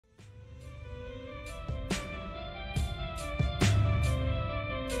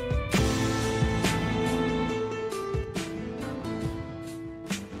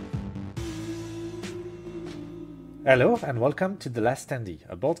Hello and welcome to The Last Standee,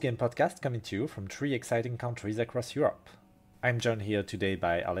 a board game podcast coming to you from 3 exciting countries across Europe. I'm joined here today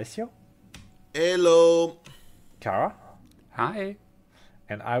by Alessio, Hello. Cara, Hi.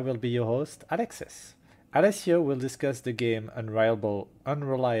 and I will be your host, Alexis. Alessio will discuss the game Unreliable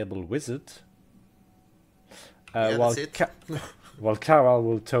Wizard, while, That's it. while Cara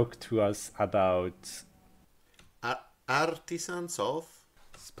will talk to us about... Artisans of.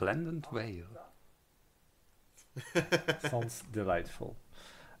 Splendid Vale. Sounds delightful.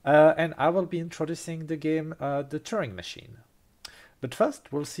 And I will be introducing the game The Turing Machine. But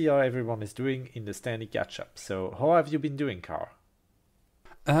first, we'll see how everyone is doing in the Standee catch-up. So, how have you been doing, Cara?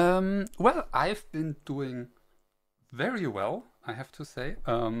 Well, I've been doing very well, I have to say.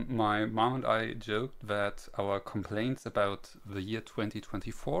 My mom and I joked that our complaints about the year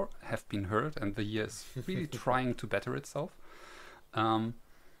 2024 have been heard and the year is really trying to better itself.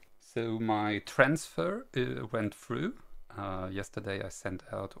 So my transfer went through. Yesterday I sent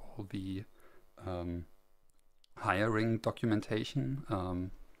out all the hiring documentation.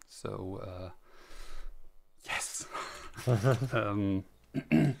 Yes.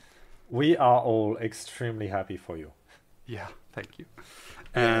 We are all extremely happy for you. Yeah, thank you.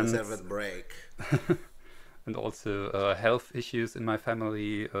 And deserved break. And also health issues in my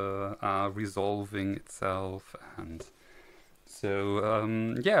family are resolving itself, and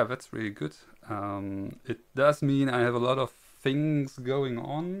so yeah, that's really good. It does mean I have a lot of things going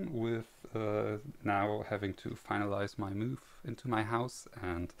on with now having to finalize my move into my house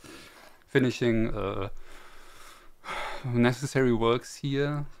and finishing necessary works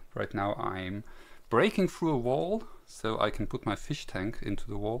here. Right now I'm breaking through a wall so I can put my fish tank into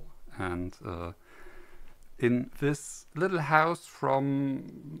the wall, and in this little house from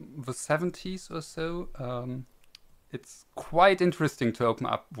the 70s or so, it's quite interesting to open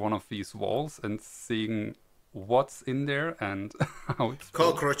up one of these walls and seeing what's in there and how it's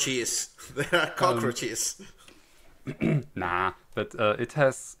built. Cockroaches. There are cockroaches. Nah, but it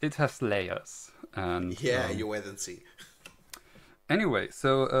has layers, and Yeah, you wait and see. anyway,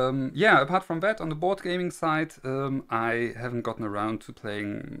 so yeah, apart from that, on the board gaming side, I haven't gotten around to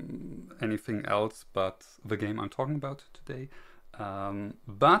playing anything else but the game I'm talking about today.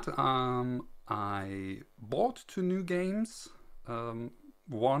 But I bought 2 new games.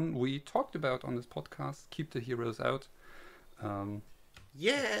 One we talked about on this podcast, Keep the Heroes Out. I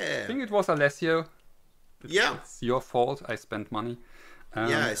Yeah. think it was Alessio. Yeah. It's your fault, I spent money.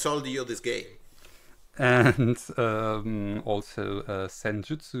 Yeah, I sold you this game. And also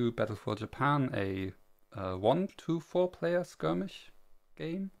Senjutsu Battle for Japan, a 1 to 4 player skirmish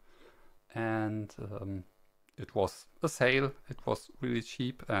game. And it was a sale, it was really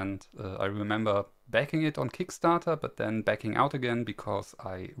cheap, and I remember backing it on Kickstarter, but then backing out again because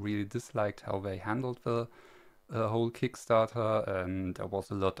I really disliked how they handled the whole Kickstarter, and there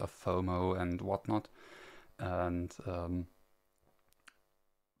was a lot of FOMO and whatnot. And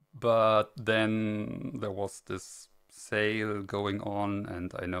but then there was this sale going on,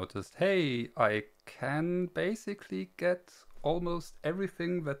 and I noticed, hey, I can basically get almost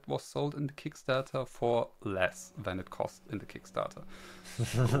everything that was sold in the Kickstarter for less than it cost in the Kickstarter.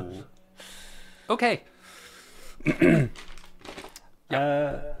 So, okay.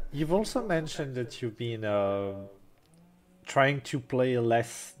 You've also mentioned that you've been trying to play a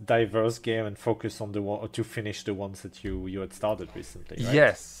less diverse game and focus on to finish the ones that you had started recently, right?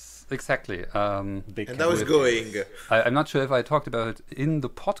 Yes, exactly. Big And that was going. I'm not sure if I talked about it in the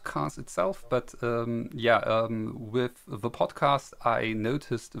podcast itself, but with the podcast, I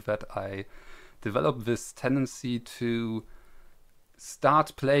noticed that I developed this tendency to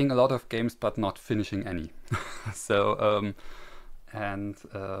start playing a lot of games but not finishing any. So,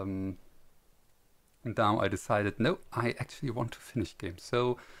 now I decided, no, I actually want to finish games.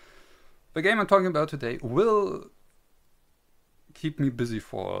 So the game I'm talking about today will keep me busy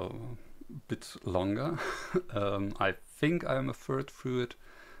for a bit longer. I think I'm a third through it,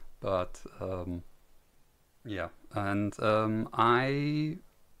 but yeah. And I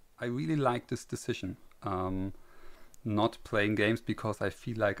really like this decision. Not playing games because I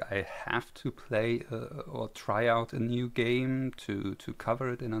feel like I have to play or try out a new game to cover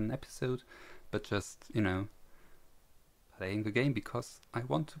it in an episode, but just, playing the game because I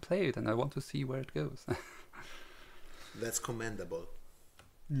want to play it and I want to see where it goes. That's commendable.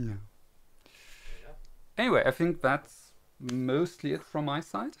 Yeah. Anyway, I think that's mostly it from my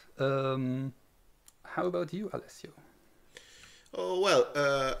side. How about you, Alessio? Oh, well,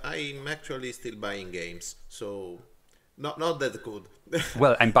 I'm actually still buying games, so not that good.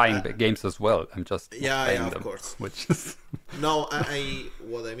 Well, I'm buying games as well. I'm just not Yeah, playing of them, course. which is No,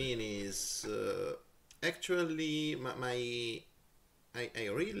 what I mean is Actually, I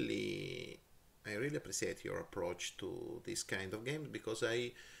really appreciate your approach to this kind of games because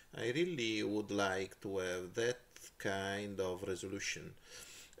I really would like to have that kind of resolution,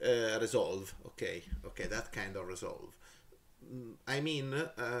 resolve. Okay, that kind of resolve. I mean,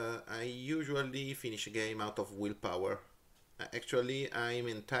 I usually finish a game out of willpower. Actually, I'm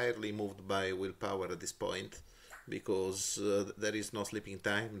entirely moved by willpower at this point because there is no sleeping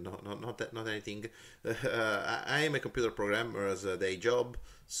time, not anything. I am a computer programmer as a day job,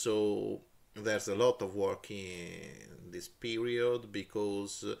 so there's a lot of work in this period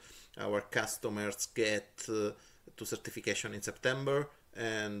because our customers get to certification in September,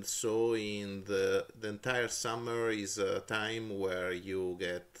 and so in the entire summer is a time where you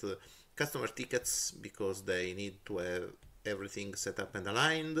get customer tickets because they need to have everything set up and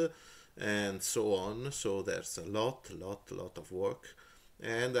aligned and so on. So there's a lot of work,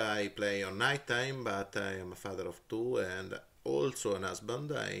 and I play on nighttime, but I am a father of two and also an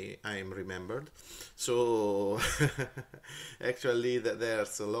husband. I am remembered, so actually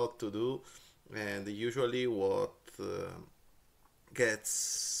there's a lot to do, and usually what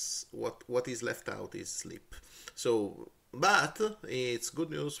is left out is sleep. So, but it's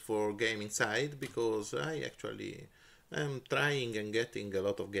good news for gaming side because I actually am trying and getting a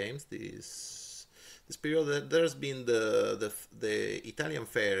lot of games this period. There's been the Italian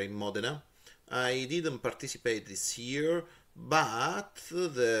fair in Modena. I didn't participate this year, but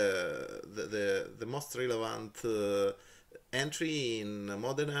the most relevant entry in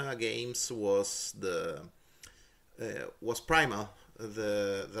Modena games was Primal,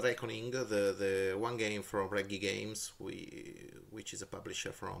 the Reckoning, the one game from Reggie Games, which is a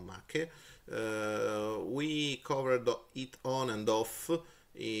publisher from Macche. We covered it on and off.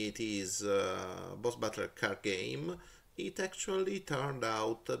 It is a boss battle card game. It actually turned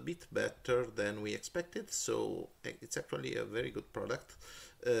out a bit better than we expected, so it's actually a very good product.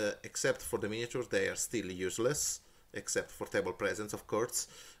 Except for the miniatures, they are still useless, except for table presence, of course.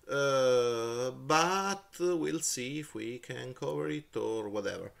 But we'll see if we can cover it or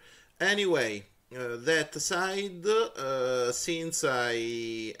whatever. Anyway, that aside, since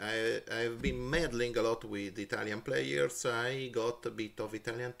I've been meddling a lot with Italian players, I got a bit of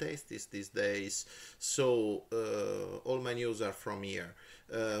Italian taste these days, so all my news are from here.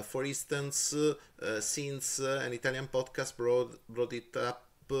 For instance, since an Italian podcast brought it up,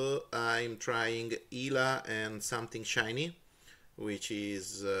 I'm trying Ila and Something Shiny, which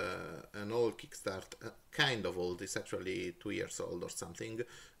is an old Kickstarter, kind of old, it's actually 2 years old or something.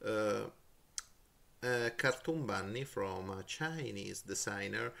 A cartoon bunny from a Chinese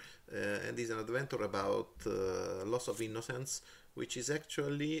designer, and is an adventure about loss of innocence, which is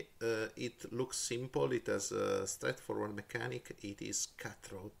actually, it looks simple, it has a straightforward mechanic, it is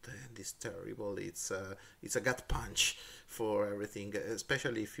cutthroat and it's terrible, it's a gut punch for everything,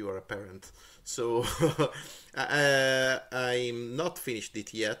 especially if you are a parent. So I'm not finished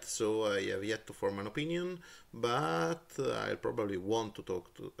it yet, so I have yet to form an opinion, but I'll probably want to talk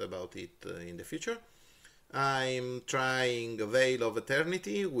about it in the future. I'm trying Veil of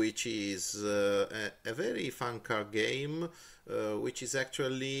Eternity, which is a very fun card game, which is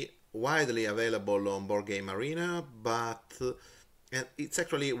actually widely available on Board Game Arena, but it's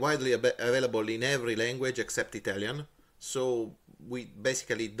actually widely available in every language except Italian. So we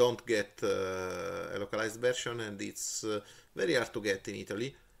basically don't get a localized version, and it's very hard to get in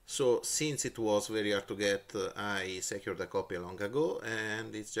Italy. So since it was very hard to get, I secured a copy long ago,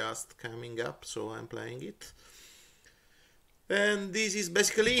 and it's just coming up, so I'm playing it. And this is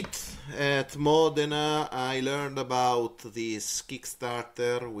basically it. At Modena, I learned about this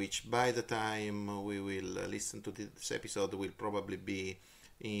Kickstarter, which by the time we will listen to this episode will probably be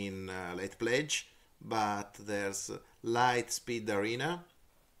in late pledge. But there's Light Speed Arena,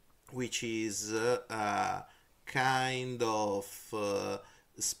 which is a kind of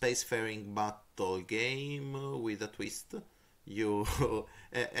spacefaring battle game with a twist. You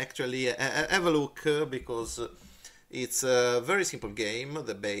actually have a look because it's a very simple game.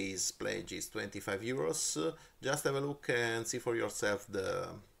 The base pledge is 25 euros. Just have a look and see for yourself the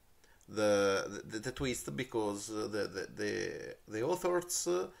twist, because the authors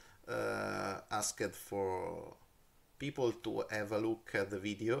asked for people to have a look at the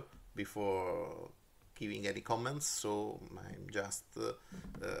video before giving any comments, so I'm just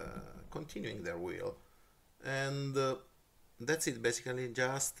continuing their will. And that's it, basically.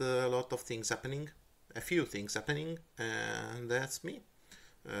 Just a lot of things happening, a few things happening, and that's me.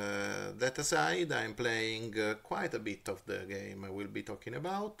 That aside, I'm playing quite a bit of the game I will be talking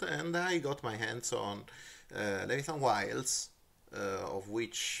about, and I got my hands on Leviathan Wilds, of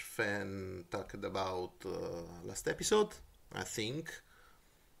which Fan talked about last episode, I think.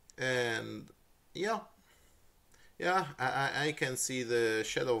 And yeah, I can see the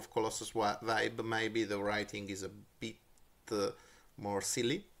Shadow of Colossus vibe. Maybe the writing is a bit more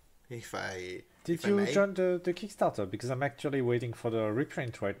silly, if I Did I you may. join the Kickstarter? Because I'm actually waiting for the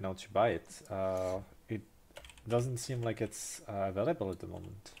reprint right now to buy it. It doesn't seem like it's available at the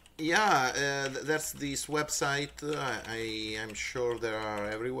moment. Yeah, there's this website. I'm sure there are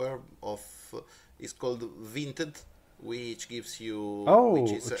everywhere. It's called Vinted, which gives you,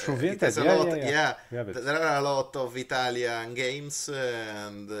 which Oh, is True it has Vinted. a Yeah, yeah, lot. yeah. Yeah, We have it. there are a lot of Italian games,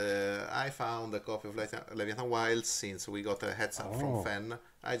 and I found a copy of Leviathan Wilds since we got a heads up from Oh, Fen.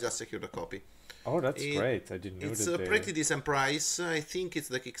 I just secured a copy. oh, that's It great. I didn't know it's that a they. pretty decent price. I think it's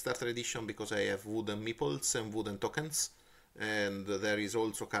the Kickstarter edition because I have wooden meeples and wooden tokens, and there is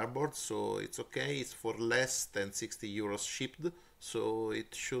also cardboard, so it's okay. It's for less than 60 euros shipped, so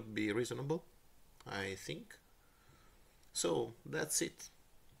it should be reasonable, I think. So that's it.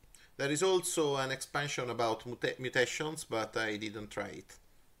 There is also an expansion about mutations, but I didn't try it.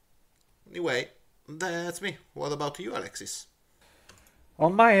 Anyway, that's me. What about you, Alexis?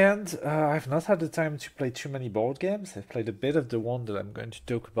 On my end, I've not had the time to play too many board games. I've played a bit of the one that I'm going to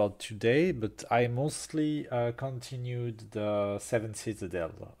talk about today, but I mostly continued the Seven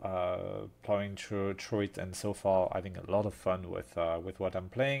Citadel, plowing through it, and so far having a lot of fun with what I'm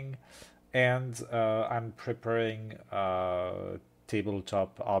playing. And I'm preparing a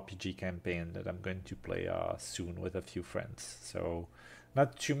tabletop RPG campaign that I'm going to play soon with a few friends. So,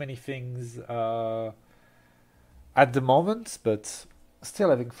 not too many things at the moment, but still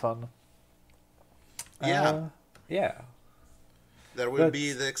having fun. Yeah, Uh, yeah, there will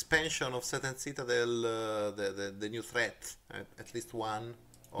be but the expansion of Satan Citadel, the new threat, at least one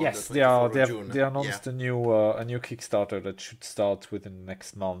on the yes, they are. 24th They of have June. they Yeah, announced a new Kickstarter that should start within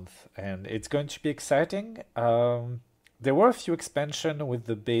next month, and it's going to be exciting. There were a few expansion with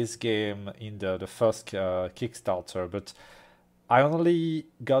the base game in the first Kickstarter, but I only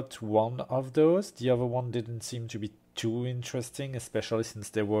got one of those. The other one didn't seem to be too interesting, especially since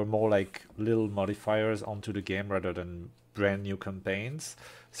there were more like little modifiers onto the game rather than brand new campaigns.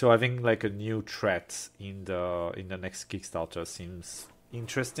 So having like a new threat in the next Kickstarter seems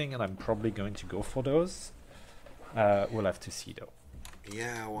interesting, and I'm probably going to go for those. We'll have to see though.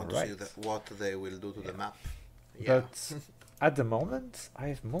 yeah, I All want to see right. what they will do to the Yeah. map. Yeah. But at the moment,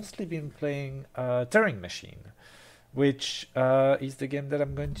 I've mostly been playing Turing Machine, which is the game that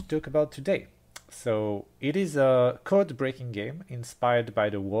I'm going to talk about today. So it is a code-breaking game inspired by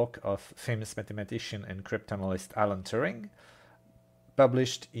the work of famous mathematician and cryptanalyst Alan Turing,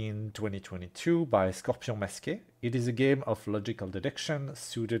 published in 2022 by Scorpion Masqué. It is a game of logical deduction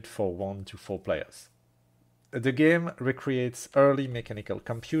suited for 1 to 4 players. The game recreates early mechanical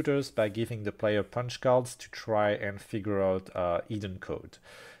computers by giving the player punch cards to try and figure out hidden code.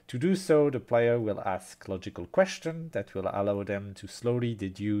 To do so, the player will ask logical questions that will allow them to slowly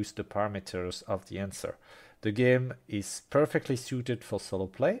deduce the parameters of the answer. The game is perfectly suited for solo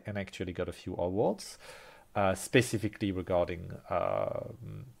play and actually got a few awards, specifically regarding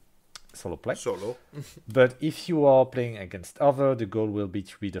solo play. Solo. But if you are playing against other, the goal will be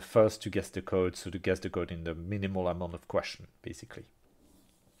to be the first to guess the code, so to guess the code in the minimal amount of question, basically.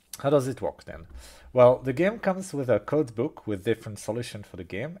 How does it work then? Well, the game comes with a code book with different solutions for the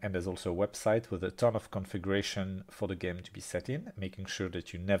game, and there's also a website with a ton of configuration for the game to be set in, making sure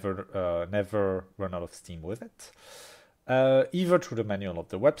that you never run out of steam with it. Either through the manual of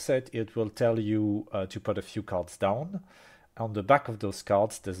the website, it will tell you to put a few cards down. On the back of those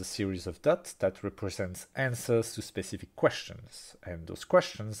cards, there's a series of dots that represents answers to specific questions, and those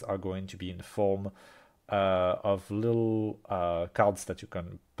questions are going to be in the form of little cards that you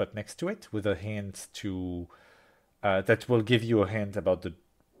can put next to it with a hint to that will give you a hint about the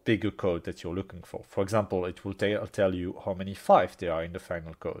bigger code that you're looking for. For example, it will tell you how many 5 there are in the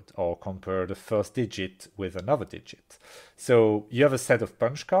final code, or compare the first digit with another digit. So you have a set of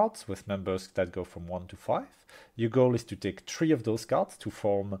punch cards with numbers that go from 1 to 5. Your goal is to take 3 of those cards to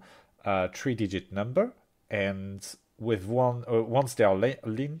form a 3-digit number, and with once they are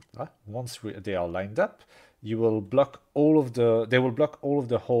they are lined up, you will block all of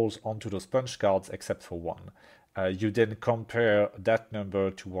the holes onto those punch cards except for one. You then compare that number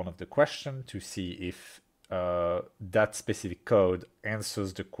to one of the questions to see if that specific code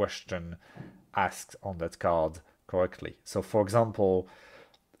answers the question asked on that card correctly. So, for example,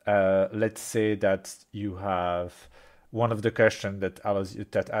 let's say that you have one of the questions that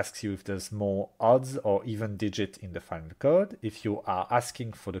asks you if there's more odds or even digit in the final code. If you are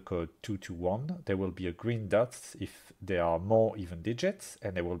asking for the code 2 to 1, there will be a green dot if there are more even digits,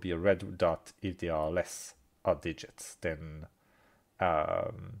 and there will be a red dot if there are less odd digits than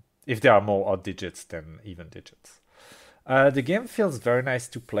if there are more odd digits than even digits. The game feels very nice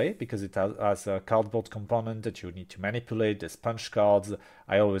to play because it has a cardboard component that you need to manipulate. There's punch cards.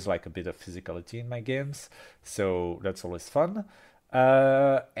 I always like a bit of physicality in my games, so that's always fun.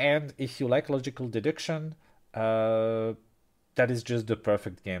 And if you like logical deduction, that is just the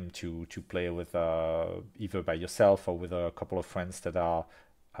perfect game to play with either by yourself or with a couple of friends that are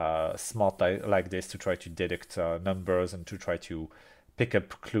smart like this, to try to deduct numbers and to try to pick up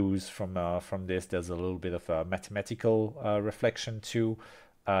clues from this. There's a little bit of a mathematical reflection too.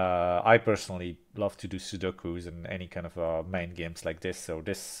 I personally love to do Sudokus and any kind of main games like this, so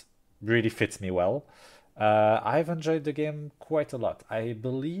this really fits me well. I've enjoyed the game quite a lot. I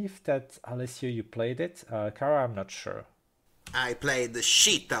believe that, Alessio, you played it. Kara, I'm not sure. I played the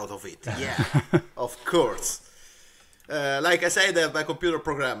shit out of it, yeah, of course. Like I said, I'm a computer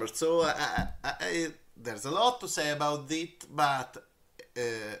programmer, so there's a lot to say about it, but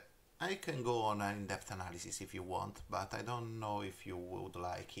I can go on an in-depth analysis if you want, but I don't know if you would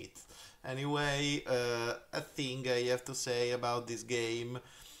like it. Anyway, a thing I have to say about this game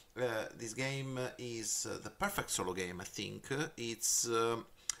is the perfect solo game, I think. It's,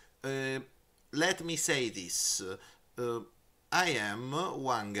 let me say this, I am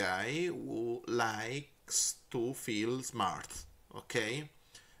one guy who likes to feel smart, okay?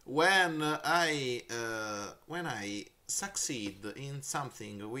 When I succeed in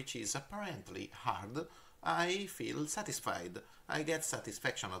something which is apparently hard, I feel satisfied. I get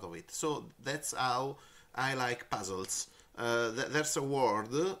satisfaction out of it. So that's how I like puzzles. There's a word,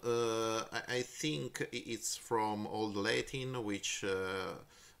 I think it's from Old Latin, which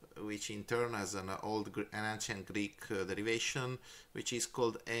in turn has an ancient Greek derivation, which is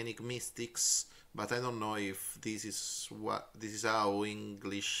called enigmistics. But I don't know if this is how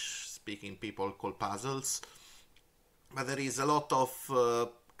English-speaking people call puzzles. But there is a lot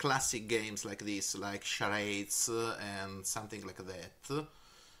of classic games like this, like charades and something like that.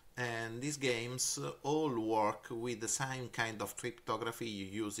 And these games all work with the same kind of cryptography you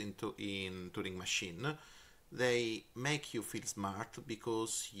use in Turing machine. They make you feel smart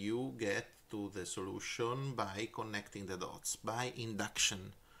because you get to the solution by connecting the dots, by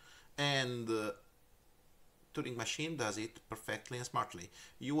induction. And Turing machine does it perfectly and smartly.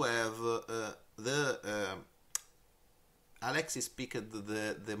 You have Alexis picked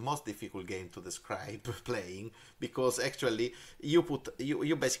the most difficult game to describe playing, because actually you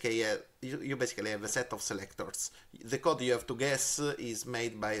basically have a set of selectors. The code you have to guess is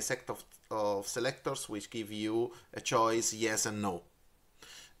made by a set of selectors which give you a choice yes and no.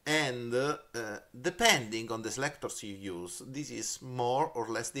 And depending on the selectors you use, this is more or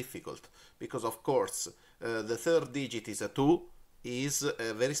less difficult, because of course the third digit is a 2, is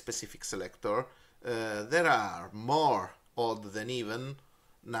a very specific selector. There are more odd than even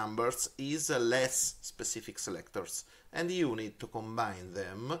numbers, is less specific selectors, and you need to combine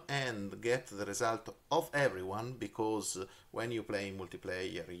them and get the result of everyone, because when you play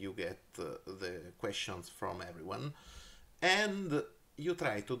multiplayer you get the questions from everyone, and you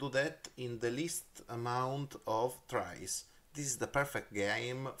try to do that in the least amount of tries. This is the perfect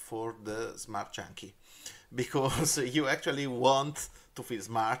game for the smart junkie, because you actually want to feel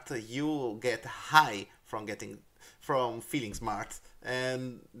smart, you get high from feeling smart,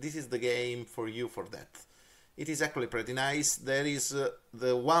 and this is the game for you for that. It is actually pretty nice. There is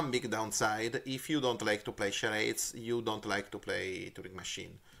the one big downside: if you don't like to play charades, you don't like to play Turing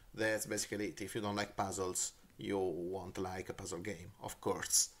Machine. That's basically it. If you don't like puzzles, you won't like a puzzle game, of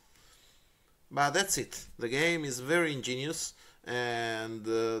course. But that's it. The game is very ingenious, and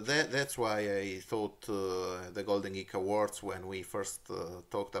that's why I thought the Golden Geek Awards, when we first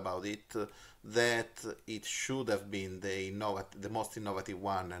talked about it, that it should have been the most innovative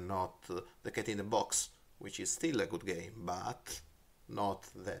one, and not the Cat in the Box, which is still a good game, but not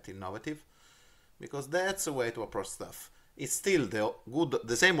that innovative, because that's a way to approach stuff. It's still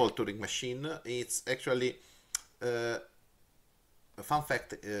the same old Turing Machine. It's actually a fun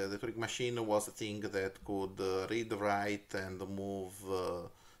fact: the Turing Machine was a thing that could read, write, and move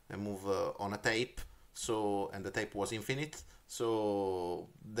on a tape. And the tape was infinite. So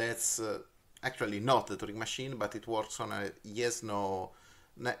that's actually not the Turing Machine, but it works on a yes/no.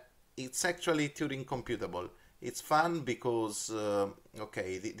 It's actually Turing computable. It's fun because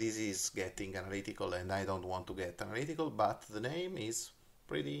this is getting analytical, and I don't want to get analytical, but the name is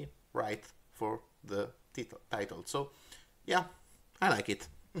pretty right for the title. So yeah, I like it.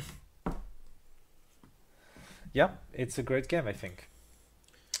 Yeah, it's a great game, I think.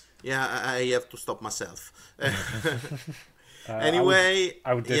 Yeah, I have to stop myself. I Anyway,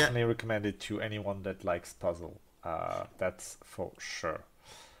 would yeah, definitely recommend it to anyone that likes puzzle. That's for sure.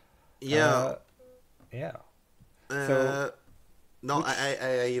 yeah. Uh, yeah. So, Uh, no, which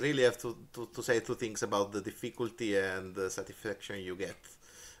I really have to say two things about the difficulty and the satisfaction you get.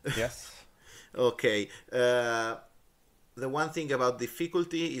 yes, Okay. The one thing about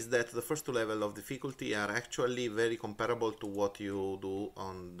difficulty is that the first two levels of difficulty are actually very comparable to what you do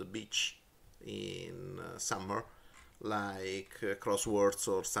on the beach in summer, like crosswords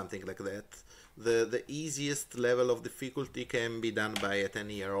or something like that. The easiest level of difficulty can be done by a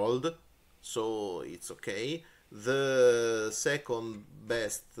 10-year-old, so it's okay. The second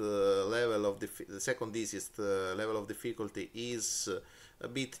best level of the second easiest level of difficulty is a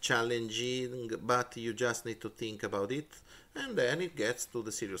bit challenging, but you just need to think about it, and then it gets to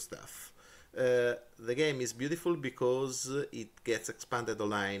the serious stuff. The game is beautiful because it gets expanded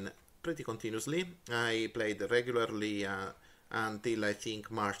online pretty continuously. I played regularly until I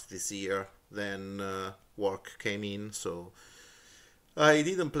think March this year, then work came in, so I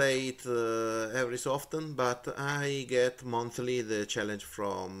didn't play it every so often, but I get monthly the challenge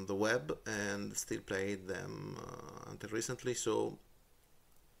from the web and still played them until recently, so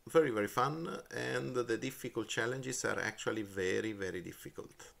very very fun, and the difficult challenges are actually very very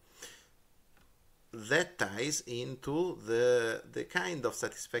difficult. That ties into the kind of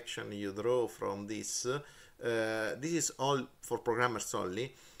satisfaction you draw from this. This is all for programmers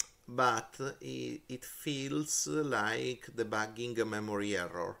only, but it feels like debugging a memory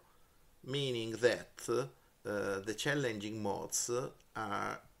error, meaning that the challenging modes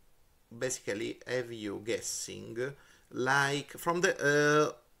are basically have you guessing like from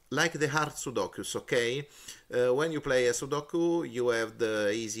the like the hard sudokus, okay? When you play a sudoku, you have the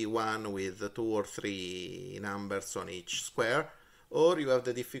easy one with 2 or 3 numbers on each square, or you have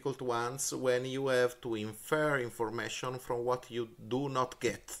the difficult ones when you have to infer information from what you do not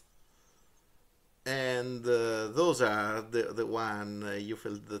get. And those are the one you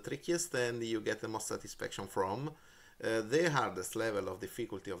feel the trickiest and you get the most satisfaction from. The hardest level of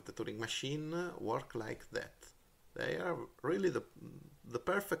difficulty of the Turing machine work like that. They are really the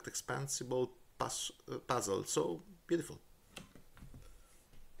perfect expansible puzzle, so beautiful.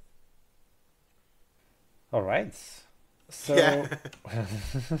 all right. So, Yeah.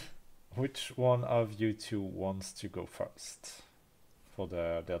 which one of you two wants to go first for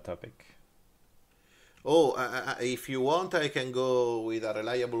their topic? Oh, if you want, I can go with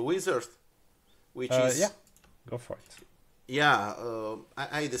Unreliable Wizard, which Yeah, is go for it. yeah.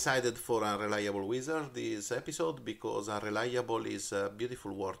 I decided for Unreliable Wizard this episode because unreliable is a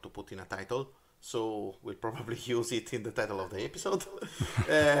beautiful word to put in a title, so we'll probably use it in the title of the episode.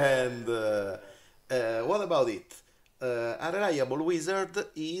 And what about it? Unreliable Wizard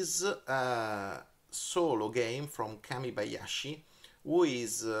is a solo game from Kami Bayashi, who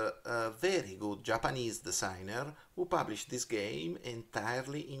is a very good Japanese designer who published this game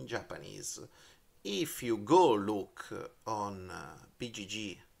entirely in Japanese. If you go look on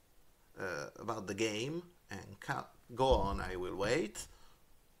BGG about the game and go on, I will wait.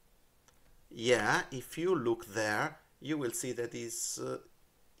 Yeah, if you look there, you will see that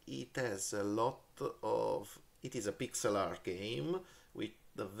it has a lot of. It is a pixel art game with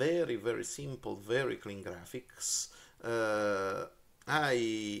the very very simple, very clean graphics.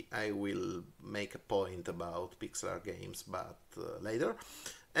 I will make a point about pixel art games, but later.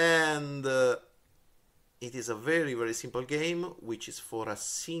 And it is a very very simple game, which is for a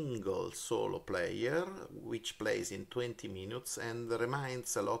single solo player, which plays in 20 minutes and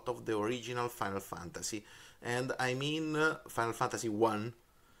reminds a lot of the original Final Fantasy. And I mean Final Fantasy 1,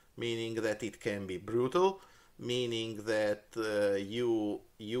 meaning that it can be brutal, meaning that you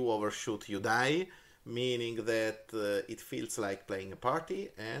overshoot, you die, meaning that it feels like playing a party,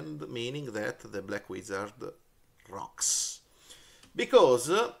 and meaning that the Black Wizard rocks. Because,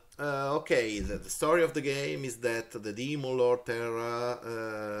 okay, the story of the game is that the demon Lord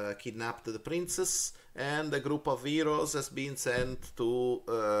Terra kidnapped the princess, and a group of heroes has been sent to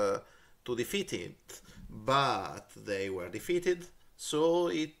defeat it. But they were defeated,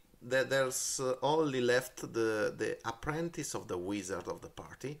 so there's only left the apprentice of the wizard of the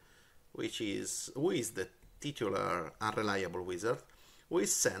party, who is the titular Unreliable Wizard, who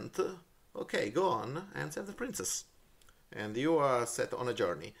is sent, okay, go on and save the princess. And you are set on a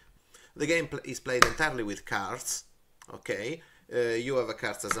journey. The game is played entirely with cards, okay? You have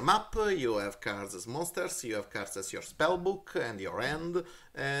cards as a map, you have cards as monsters, you have cards as your spell book and your end,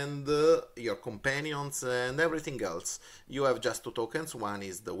 and your companions and everything else. You have just 2 tokens, one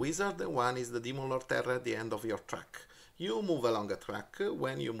is the wizard and one is the demon lord terror at the end of your track. You move along a track.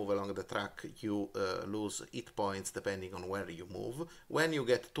 When you move along the track, you lose hit points depending on where you move. When you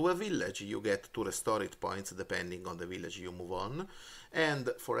get to a village, you get to restore hit points depending on the village you move on.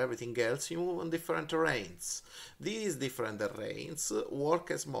 And for everything else, you move on different terrains. These different terrains work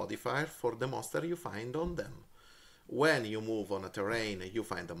as modifier for the monster you find on them. When you move on a terrain, you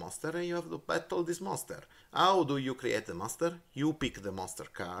find a monster and you have to battle this monster. How do you create the monster? You pick the monster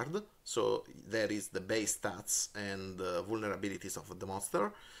card, so there is the base stats and vulnerabilities of the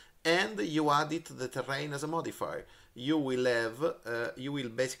monster, and you add it to the terrain as a modifier. You will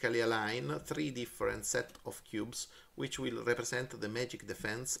basically align 3 different set of cubes which will represent the magic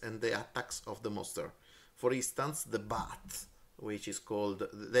defense and the attacks of the monster. For instance, the bat, which is called,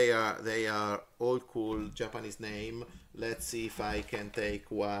 they are all cool Japanese name. Let's see if I can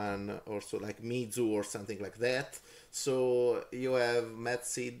take one also like Mizu or something like that. So you have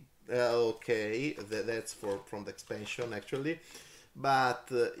Metsid, okay, that's from the expansion actually.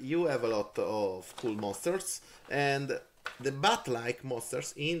 But you have a lot of cool monsters, and the bat-like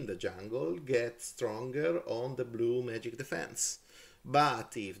monsters in the jungle get stronger on the blue magic defense.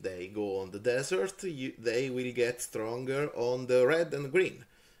 But if they go on the desert, they will get stronger on the red and green.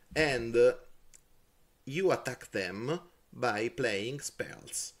 And you attack them by playing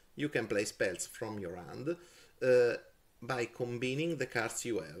spells. You can play spells from your hand by combining the cards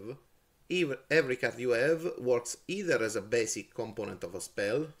you have. Every card you have works either as a basic component of a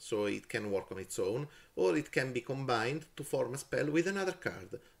spell, so it can work on its own, or it can be combined to form a spell with another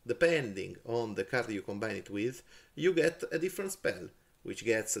card. Depending on the card you combine it with, you get a different spell, which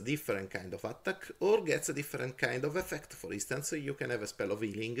gets a different kind of attack or gets a different kind of effect. For instance, you can have a spell of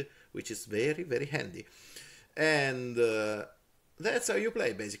healing, which is very, very handy. And that's how you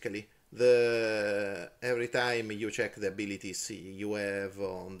play, basically. Every time you check the abilities you have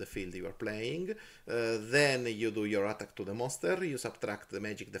on the field you are playing, then you do your attack to the monster, you subtract the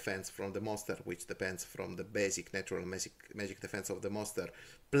magic defense from the monster, which depends from the basic natural magic defense of the monster,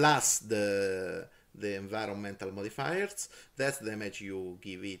 plus the environmental modifiers. That's the damage you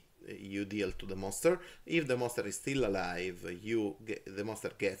deal to the monster. If the monster is still alive, the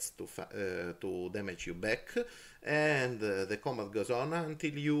monster gets to damage you back, and the combat goes on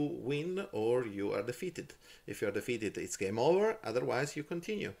until you win or you are defeated. If you are defeated, it's game over, otherwise you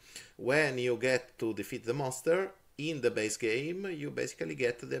continue. When you get to defeat the monster in the base game, you basically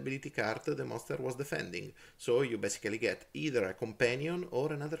get the ability card the monster was defending. So you basically get either a companion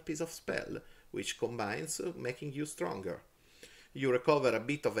or another piece of spell, which combines, making you stronger. You recover a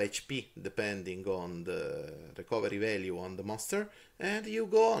bit of HP depending on the recovery value on the monster, and you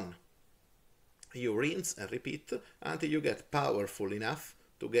go on. You rinse and repeat until you get powerful enough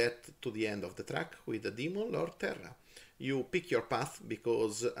to get to the end of the track with the demon Lord Terra. You pick your path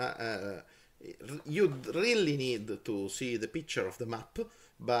because you really need to see the picture of the map,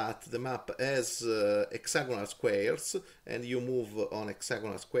 but the map has hexagonal squares, and you move on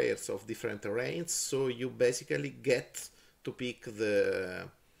hexagonal squares of different terrains, so you basically get to pick the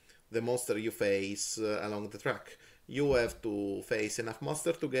monster you face along the track. You have to face enough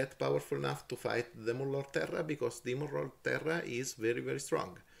monster to get powerful enough to fight Demon Lord Terra, because Demon Lord Terra is very, very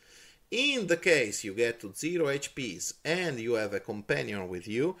strong. In the case you get to 0 HPs and you have a companion with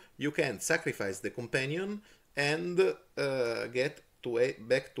you, you can sacrifice the companion and get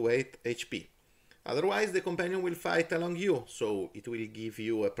back to 8 HP. Otherwise, the companion will fight along you, so it will give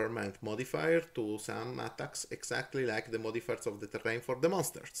you a permanent modifier to some attacks, exactly like the modifiers of the terrain for the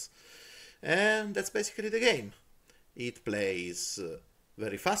monsters. And that's basically the game. It plays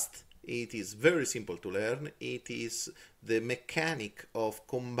very fast, it is very simple to learn, it is the mechanic of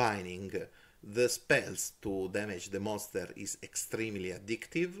combining the spells to damage the monster is extremely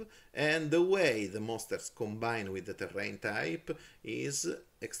addictive, and the way the monsters combine with the terrain type is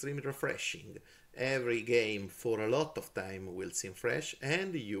extremely refreshing. Every game for a lot of time will seem fresh,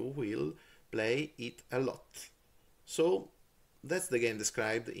 and you will play it a lot. So that's the game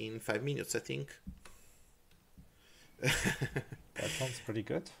described in 5 minutes, I think. That sounds pretty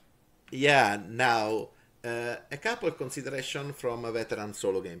good. Yeah, now a couple of considerations from a veteran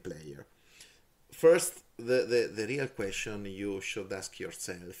solo game player. First, the real question you should ask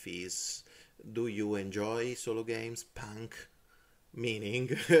yourself is, do you enjoy solo games? Punk?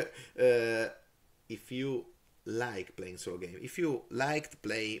 Meaning, if you like playing solo game, if you like to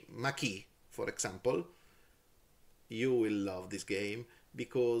play Maki, for example, you will love this game,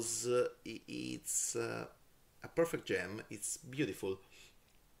 because it's a perfect gem. It's beautiful.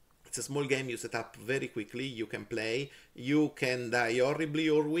 It's a small game you set up very quickly, you can play, you can die horribly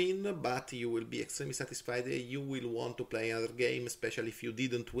or win, but you will be extremely satisfied. You will want to play another game, especially if you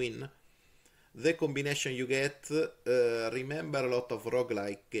didn't win. The combination you get, remember a lot of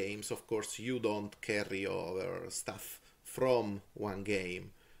roguelike games, of course you don't carry over stuff from one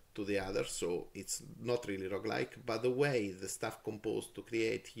game to the other, so it's not really roguelike, but the way the stuff composed to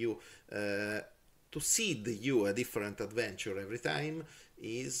create you, to seed you a different adventure every time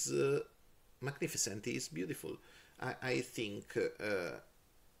is magnificent, is beautiful. I think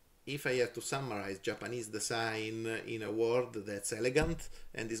if I have to summarize Japanese design in a word, that's elegant,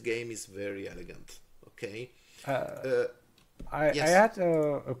 and this game is very elegant. Okay. I had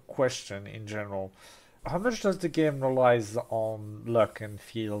a question in general. How much does the game relies on luck and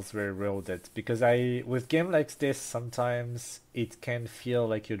feels very rounded? Because with game like this, sometimes it can feel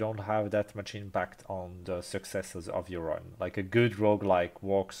like you don't have that much impact on the successes of your run. Like a good roguelike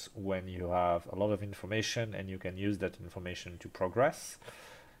works when you have a lot of information and you can use that information to progress.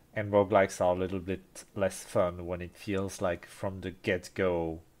 And roguelikes are a little bit less fun when it feels like from the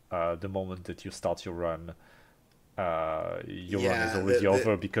get-go, the moment that you start your run, your run is already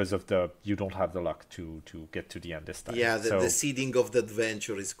over because of you don't have the luck to get to the end this time. Yeah, the seeding of the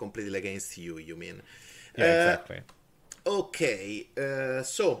adventure is completely against you, you mean. Yeah, exactly. Okay,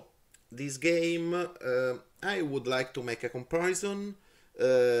 so this game, I would like to make a comparison,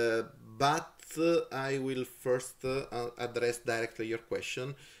 but I will first address directly your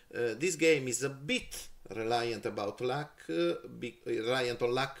question. This game is a bit reliant on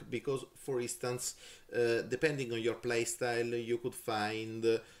luck because, for instance, depending on your playstyle, you could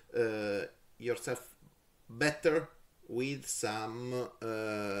find yourself better with some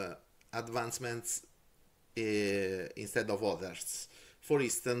advancements instead of others. For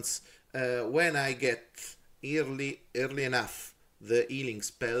instance, when I get early enough the healing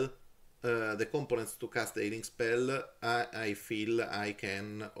spell, the components to cast the healing spell, I feel I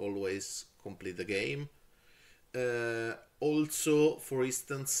can always complete the game. Also, for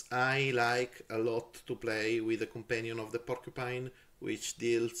instance, I like a lot to play with the companion of the porcupine, which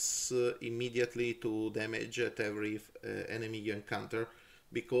deals immediately to damage at every enemy you encounter,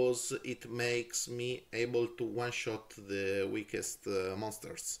 because it makes me able to one-shot the weakest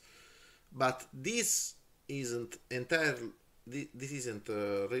monsters. But this isn't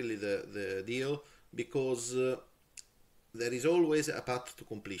really the deal, because there is always a path to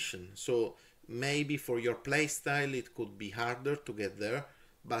completion. So maybe for your playstyle it could be harder to get there,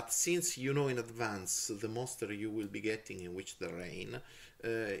 but since you know in advance the monster you will be getting in which terrain,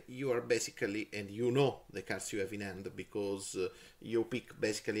 you are basically, and you know the cards you have in hand, because you pick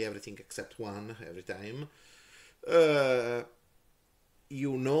basically everything except one every time.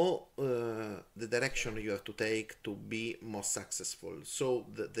 You know the direction you have to take to be most successful. So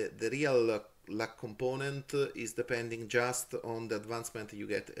the real luck component is depending just on the advancement you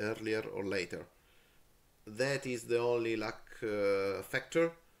get earlier or later. That is the only luck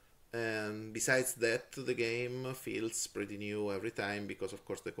factor, and besides that the game feels pretty new every time, because of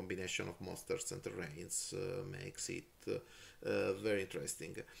course the combination of monsters and terrains makes it very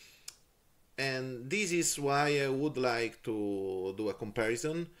interesting. And this is why I would like to do a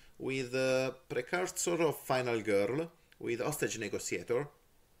comparison with the precursor of Final Girl, with Hostage Negotiator,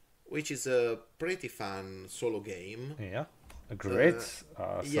 which is a pretty fun solo game. Yeah, a great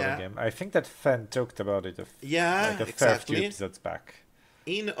solo game. I think that Fan talked about it fair few episodes back.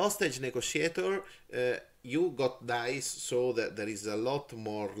 In Hostage Negotiator, you got dice, so that there is a lot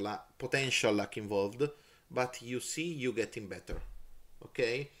more potential luck involved, but you see you getting better.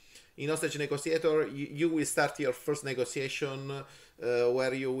 Okay? In Hostage Negotiator, you will start your first negotiation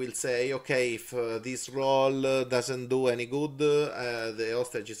where you will say, okay, if this roll doesn't do any good, the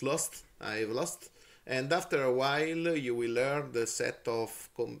hostage is lost, I've lost. And after a while, you will learn the set of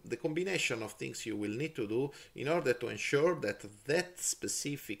the combination of things you will need to do in order to ensure that that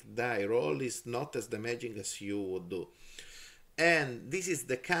specific die roll is not as damaging as you would do. And this is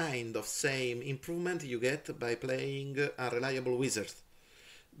the kind of same improvement you get by playing Unreliable Wizard.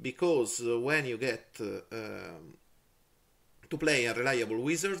 Because when you get to play a reliable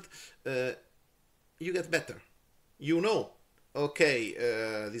wizard, you get better. You know, okay,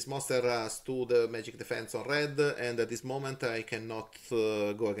 this monster has 2 magic defense on red, and at this moment I cannot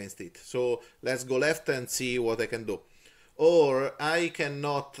go against it. So let's go left and see what I can do. Or I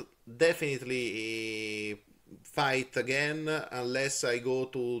cannot definitely fight again unless I go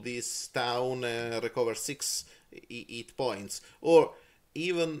to this town and recover 6 hit points. Or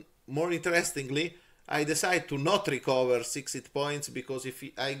even more interestingly, I decide to not recover 6 hit points, because if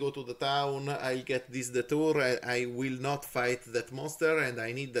I go to the town, I'll get this detour, I will not fight that monster, and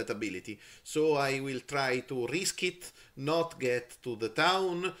I need that ability. So I will try to risk it, not get to the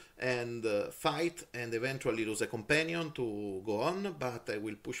town, and fight, and eventually lose a companion to go on, but I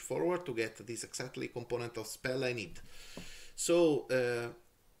will push forward to get this exactly component of spell I need. So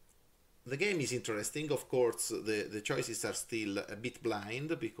the game is interesting. Of course, the choices are still a bit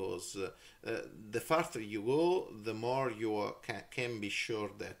blind, because the farther you go, the more you can be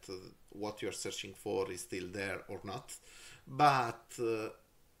sure that what you're searching for is still there or not. But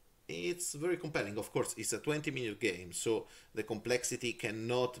it's very compelling. Of course, it's a 20-minute game, so the complexity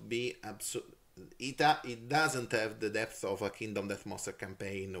cannot be it doesn't have the depth of a Kingdom Death Monster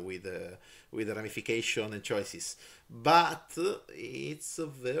campaign with ramification and choices, but it's a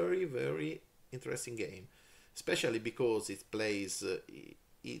very, very interesting game, especially because it plays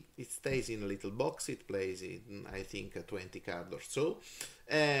it stays in a little box. It plays in, I think, a 20 card or so,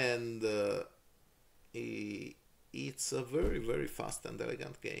 and it's a very, very fast and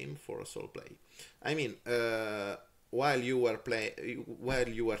elegant game for a solo play. I mean, while you were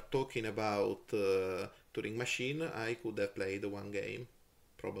talking about Turing Machine, I could have played one game,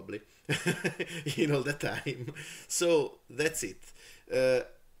 probably, in all the time. So that's it.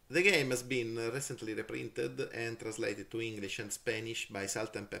 The game has been recently reprinted and translated to English and Spanish by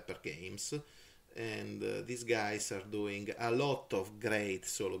Salt and Pepper Games, and these guys are doing a lot of great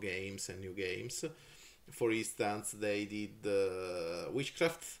solo games and new games. For instance, they did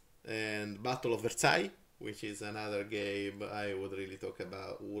Witchcraft and Battle of Versailles, which is another game I would really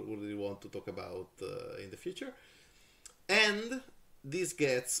want to talk about in the future. And this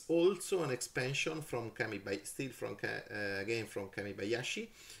gets also an expansion from a game from Kamibayashi,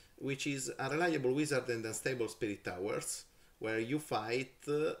 which is Unreliable Wizard and Unstable Spirit Towers, where you fight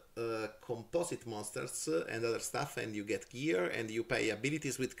composite monsters and other stuff, and you get gear, and you pay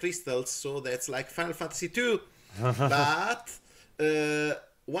abilities with crystals, so that's like Final Fantasy II. But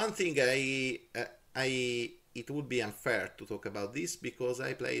one thing it would be unfair to talk about this, because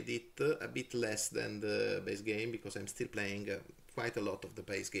I played it a bit less than the base game, because I'm still playing quite a lot of the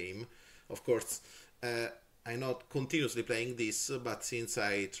base game. Of course, I'm not continuously playing this, but since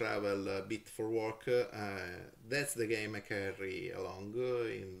I travel a bit for work, that's the game I carry along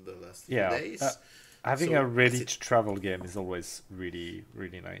in the last few days. Having a ready-to-travel game is always really,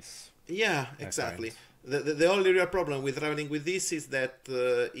 really nice. Yeah, exactly. The only real problem with traveling with this is that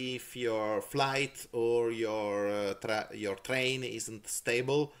if your flight or your train isn't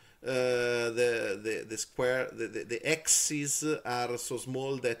stable, the X's are so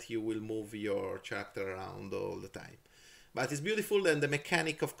small that you will move your character around all the time. But it's beautiful, and the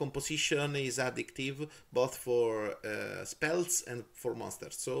mechanic of composition is addictive, both for spells and for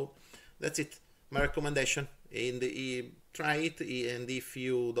monsters. So that's it. My recommendation. Try it, and if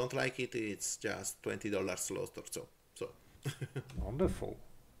you don't like it, it's just $20 lost or so. Wonderful.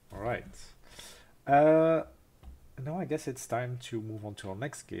 All right. Now I guess it's time to move on to our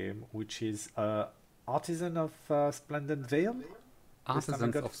next game, which is Artisan of Splendid Vale.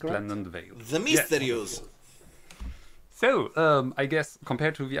 Artisans of Splendid Vale. The Mysterious. Yes. So, I guess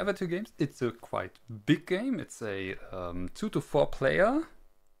compared to the other two games, it's a quite big game. It's a 2 to 4 player,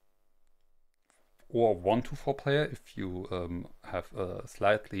 or 1 to 4 player if you have a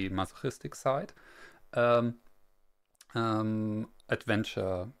slightly masochistic side.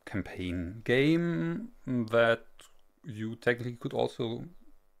 Adventure campaign game that you technically could also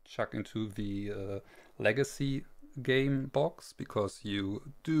chuck into the legacy game box, because you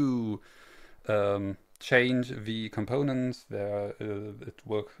do change the components. There it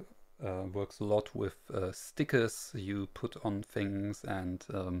works a lot with stickers you put on things, and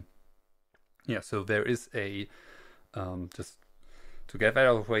so there is a just to get that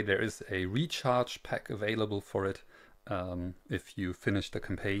out of the way, there is a recharge pack available for it. If you finish the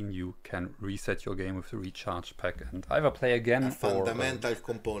campaign, you can reset your game with the recharge pack and either play again, a fundamental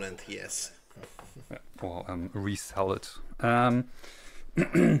component, yes, or resell it.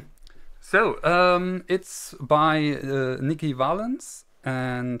 So it's by Nikki Valens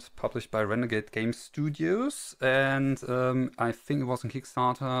and published by Renegade Game Studios, and I think it was on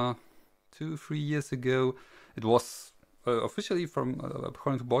Kickstarter 2-3 years ago. It was officially, from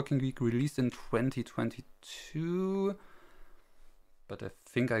according to Board King Geek, released in 2022, but I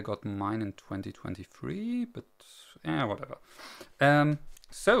think I got mine in 2023, but whatever.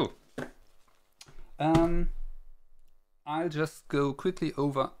 I'll just go quickly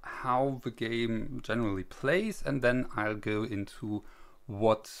over how the game generally plays, and then I'll go into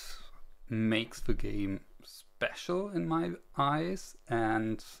what makes the game special in my eyes,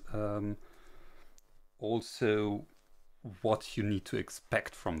 and also what you need to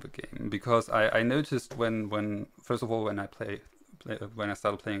expect from the game, because I noticed when first of all when I when I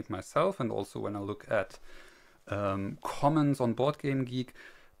started playing it myself, and also when I look at comments on Board Game Geek,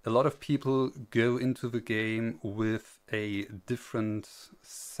 a lot of people go into the game with a different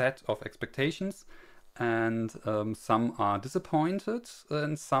set of expectations, and some are disappointed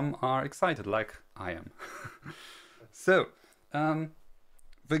and some are excited, like I am. So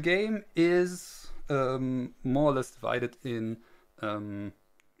the game is more or less divided in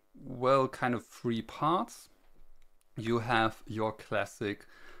well, kind of 3 parts. You have your classic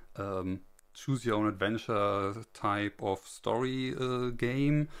choose your own adventure type of story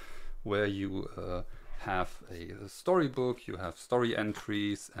game, where you have a storybook, you have story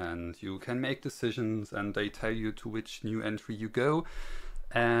entries, and you can make decisions, and they tell you to which new entry you go.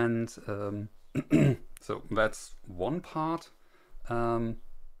 And so that's one part.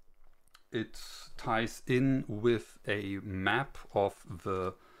 It ties in with a map of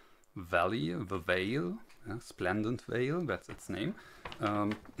the valley, the Vale, Splendid Vale, that's its name,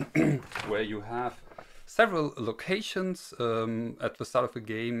 where you have several locations. At the start of the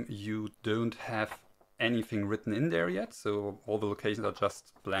game, you don't have anything written in there yet, so all the locations are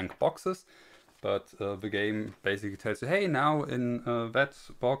just blank boxes. But the game basically tells you, hey, now in that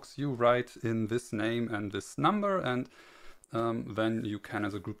box you write in this name and this number, and then you can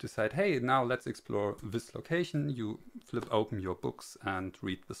as a group decide, hey, now let's explore this location. You flip open your books and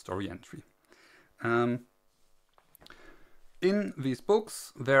read the story entry. In these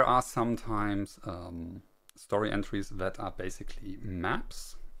books, there are sometimes story entries that are basically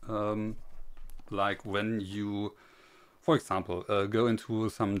maps. Like when you, for example, go into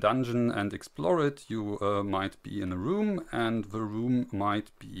some dungeon and explore it, you might be in a room, and the room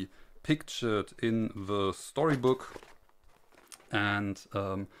might be pictured in the storybook. And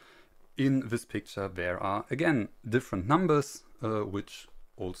in this picture, there are, again, different numbers, which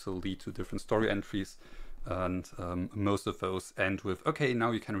also lead to different story entries. And most of those end with, okay,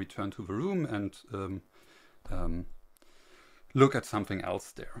 now you can return to the room and look at something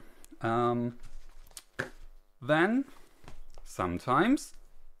else there. Then, sometimes,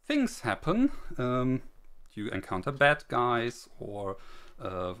 things happen. You encounter bad guys, or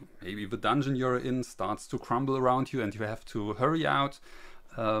maybe the dungeon you're in starts to crumble around you and you have to hurry out.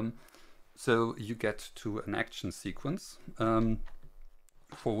 So you get to an action sequence,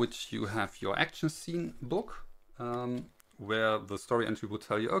 for which you have your action scene book, where the story entry will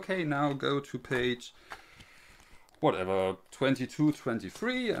tell you, okay, now go to page whatever, 22,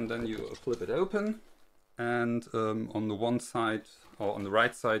 23, and then you flip it open. And on the one side, or on the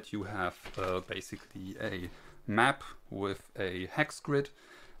right side, you have basically a map with a hex grid,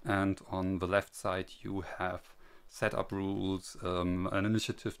 and on the left side you have setup rules, an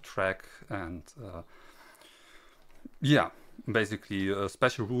initiative track, and yeah, basically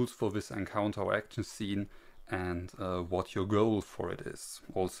special rules for this encounter or action scene, and what your goal for it is.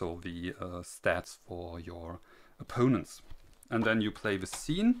 Also the stats for your opponents. And then you play the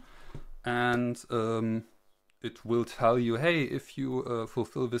scene, and it will tell you, hey, if you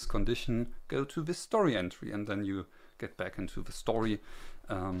fulfill this condition, go to this story entry, and then you get back into the story.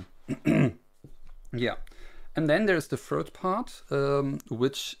 Yeah. And then there's the third part,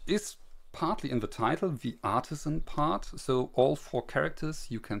 which is partly in the title, the artisan part. So all 4 characters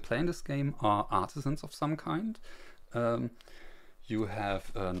you can play in this game are artisans of some kind. You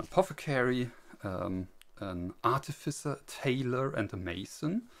have an apothecary, an artificer, tailor, and a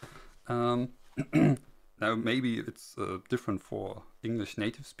mason. Now, maybe it's different for English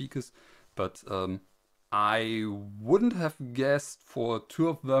native speakers, but I wouldn't have guessed for 2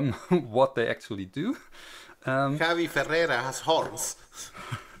 of them what they actually do. Javi Ferreira has horns.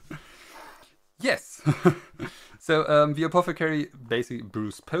 Yes. So the apothecary basically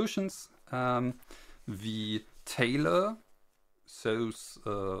brews potions. The tailor sews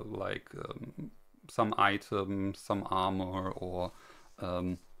some item, some armor, or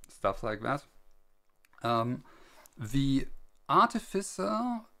stuff like that. The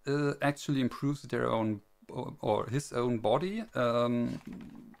artificer actually improves their own or his own body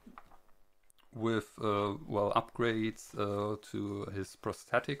with upgrades to his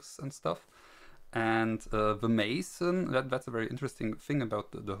prosthetics and stuff. And the mason, that's a very interesting thing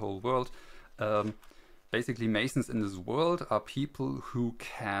about the whole world. Basically, masons in this world are people who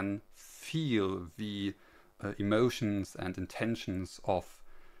can feel the emotions and intentions of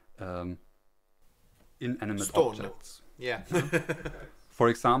inanimate objects. Yeah. For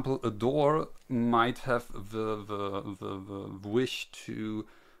example, a door might have the wish to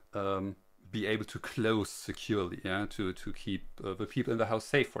be able to close securely, to keep the people in the house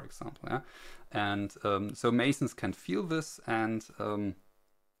safe, for example. And so masons can feel this and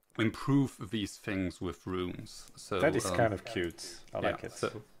improve these things with runes. So that is kind of cute. I like it.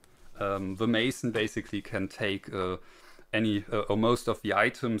 So the mason basically can take any or most of the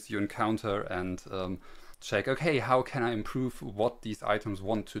items you encounter and check, okay, how can I improve what these items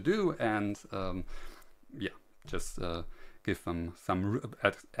want to do, and just give them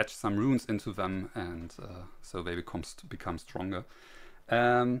etch some runes into them, and so they become stronger.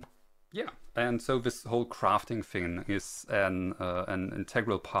 And so this whole crafting thing is an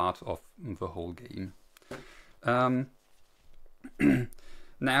integral part of the whole game.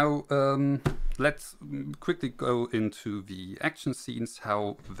 Now let's quickly go into the action scenes,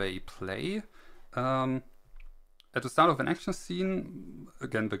 how they play. At the start of an action scene,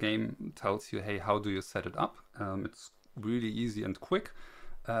 again, the game tells you, hey, how do you set it up? It's really easy and quick.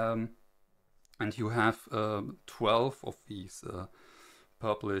 And you have 12 of these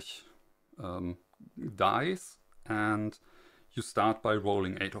purplish dice, and you start by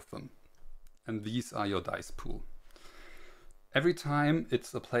rolling 8 of them. And these are your dice pool. Every time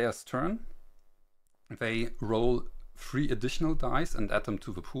it's a player's turn, they roll 3 additional dice and add them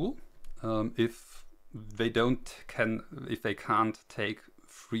to the pool. If they can't take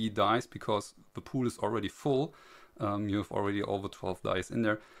 3 dice because the pool is already full, you have already all the 12 dice in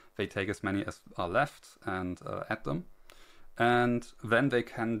there, they take as many as are left and add them. And then they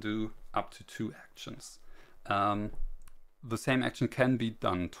can do up to 2 actions. The same action can be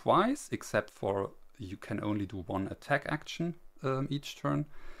done twice, except for you can only do 1 attack action each turn.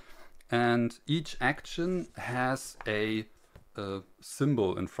 And each action has a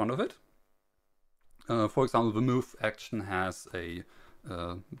symbol in front of it. For example, the move action has a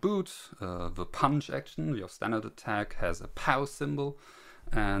boot. The punch action, your standard attack, has a POW symbol.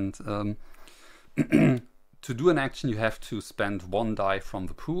 And to do an action, you have to spend 1 die from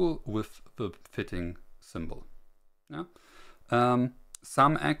the pool with the fitting symbol. Yeah?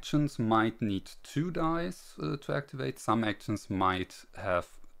 Some actions might need 2 dice to activate. Some actions might have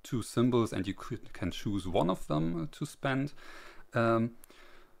 2 symbols, and you can choose one of them to spend.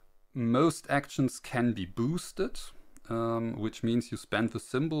 Most actions can be boosted, which means you spend the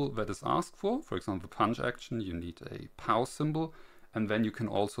symbol that is asked for. For example, the punch action, you need a POW symbol, and then you can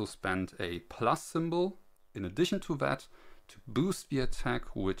also spend a plus symbol in addition to that to boost the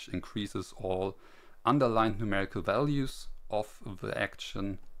attack, which increases all underlined numerical values of the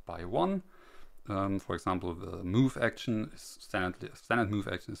action by 1. For example, the move action is standard move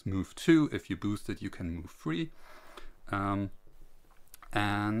action is move 2. If you boost it, you can move 3. And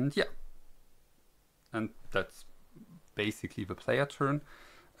that's basically the player turn.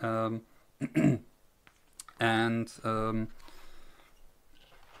 I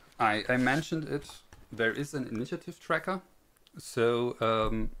mentioned it. There is an initiative tracker, so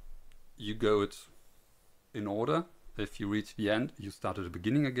you go it in order. If you reach the end, you start at the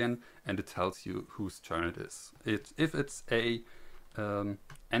beginning again, and it tells you whose turn it is. If it's a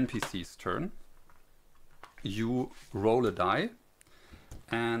NPC's turn, you roll a die,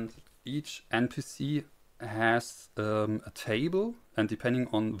 and each NPC has a table, and depending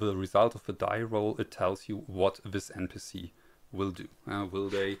on the result of the die roll, it tells you what this NPC will do. Will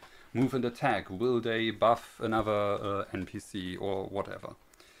they move and attack? Will they buff another NPC or whatever?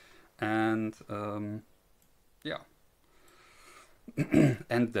 And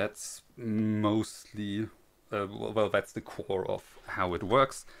and that's mostly that's the core of how it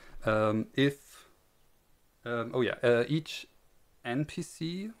works. Each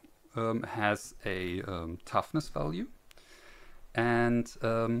NPC has a toughness value, and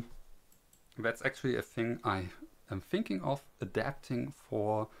that's actually a thing I am thinking of adapting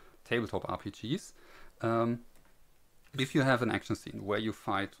for tabletop RPGs. If you have an action scene where you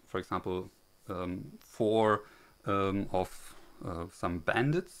fight, for example, 4 of some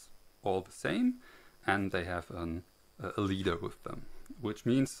bandits, all the same, and they have a leader with them, which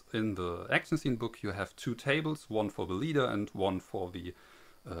means in the action scene book you have 2 tables, one for the leader and one for the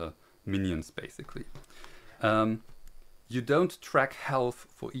minions, basically. You don't track health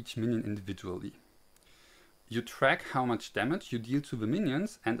for each minion individually. You track how much damage you deal to the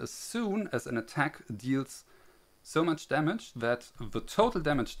minions, and as soon as an attack deals so much damage that the total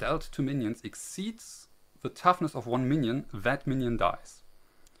damage dealt to minions exceeds the toughness of 1 minion, that minion dies.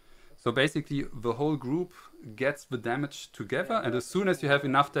 So basically the whole group gets the damage together, and as soon as you have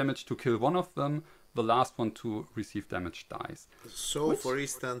enough damage to kill one of them, the last one to receive damage dies. So, for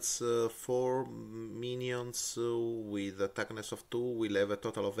instance, 4 minions with a toughness of 2 will have a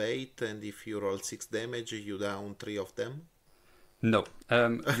total of 8, and if you roll 6 damage, you down 3 of them? No,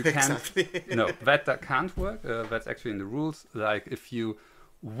 you can't. Exactly. No, that can't work. That's actually in the rules. Like if you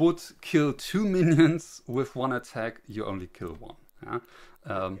would kill 2 minions with 1 attack, you only kill 1. Yeah?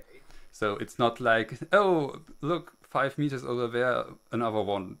 So it's not like, oh, look, 5 meters over there, another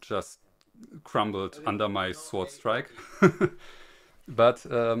one just crumbled under my sword strike. But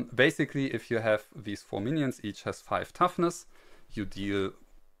basically, if you have these 4 minions, each has 5 toughness, you deal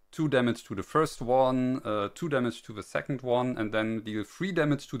 2 damage to the first one, 2 damage to the second one, and then deal 3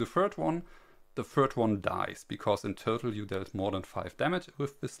 damage to the third one. The third one dies, because in total you dealt more than 5 damage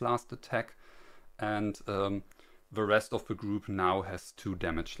with this last attack, and the rest of the group now has 2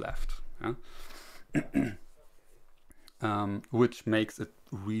 damage left. Yeah? Which makes it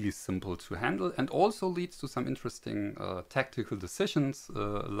really simple to handle, and also leads to some interesting tactical decisions,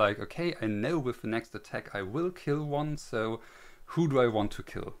 like, okay, I know with the next attack I will kill one, so who do I want to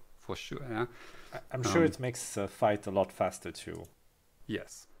kill? For sure, yeah? I'm sure it makes the fight a lot faster too.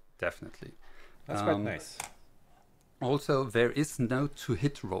 Yes, definitely. That's quite nice. Also, there is no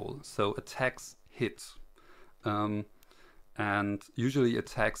to-hit roll, so attacks hit. And usually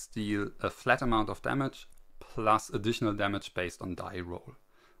attacks deal a flat amount of damage plus additional damage based on die roll.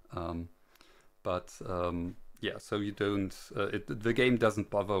 Yeah, so you don't, the game doesn't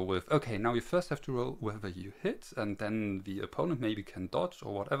bother with, okay, now you first have to roll whether you hit, and then the opponent maybe can dodge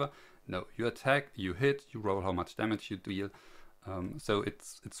or whatever. No, you attack, you hit, you roll how much damage you deal. So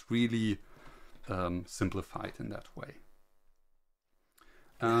it's really simplified in that way.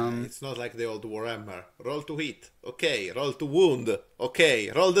 It's not like the old Warhammer. Roll to hit. Okay. Roll to wound.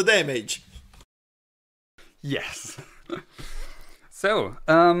 Okay. Roll the damage. Yes. So,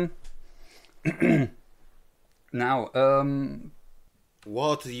 now,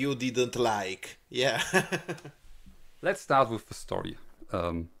 what you didn't like. Yeah. Let's start with the story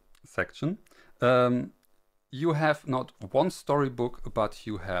section. You have not one storybook, but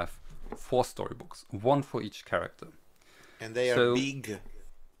you have 4 storybooks, 1 for each character. And they are big.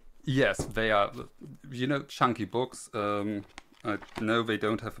 Yes, they are, chunky books. No, they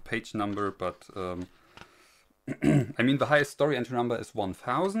don't have a page number, but I mean, the highest story entry number is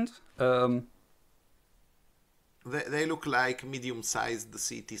 1000. They look like medium-sized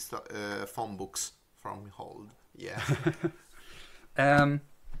city phone books from Hold. Yeah.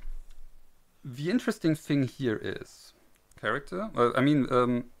 The interesting thing here is character.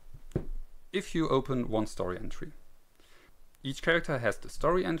 If you open 1 story entry, each character has the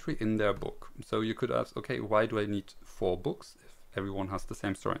story entry in their book. So you could ask, okay, why do I need 4 books if everyone has the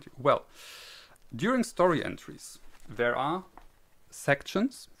same story entry? Well, during story entries, there are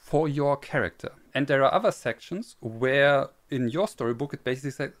sections for your character. And there are other sections where in your storybook it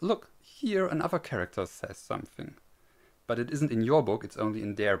basically says, look, here another character says something. But it isn't in your book, it's only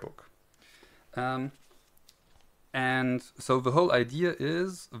in their book. And so the whole idea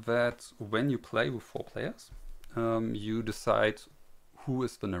is that when you play with 4 players, you decide who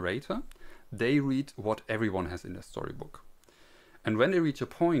is the narrator. They read what everyone has in their storybook. And when they reach a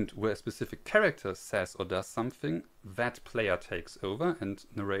point where a specific character says or does something, that player takes over and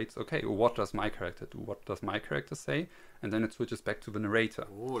narrates, okay, what does my character do? What does my character say? And then it switches back to the narrator.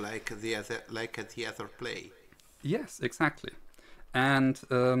 Oh, like a theater play. Yes, exactly. And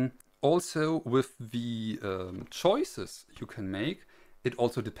also with the choices you can make, it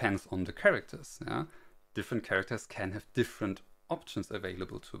also depends on the characters. Yeah? Different characters can have different options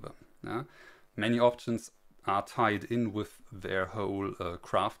available to them. Yeah? Many options are tied in with their whole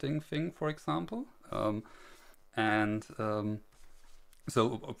crafting thing, for example.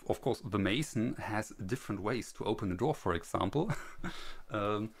 So, of course, the mason has different ways to open a door, for example.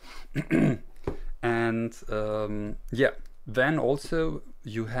 Yeah, then also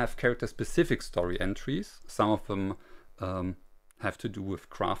you have character-specific story entries. Some of them have to do with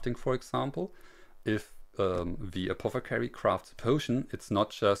crafting, for example. If the apothecary crafts a potion, it's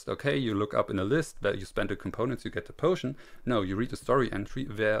not just, okay, you look up in a list that you spend the components, you get the potion. No, you read a story entry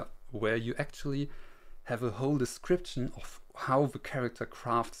where you actually have a whole description of how the character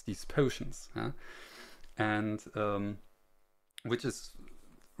crafts these potions. Yeah? And which is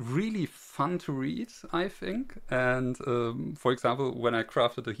really fun to read, I think. And for example, when I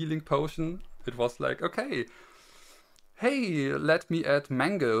crafted a healing potion, it was like, okay, hey, let me add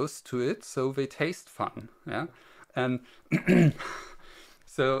mangoes to it so they taste fun. Yeah, and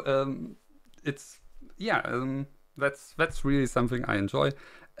so it's that's really something I enjoy.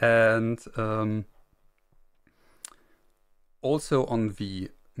 And also on the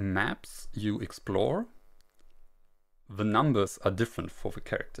maps you explore, the numbers are different for the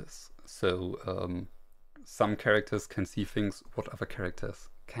characters. So some characters can see things what other characters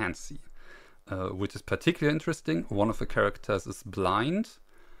can't see. which is particularly interesting. One of the characters is blind,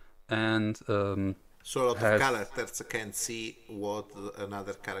 and so a lot of characters can see what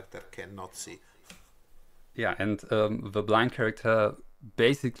another character cannot see. Yeah, and the blind character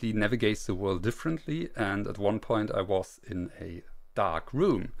basically navigates the world differently. And at one point, I was in a dark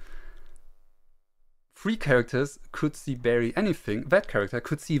room. 3 characters could see barely anything. That character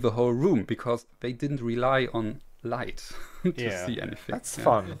could see the whole room because they didn't rely on light to see anything. That's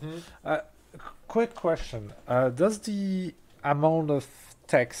fun. Quick question. Does the amount of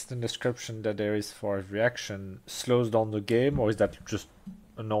text and description that there is for every action slows down the game, or is that just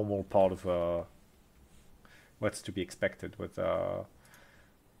a normal part of what's to be expected with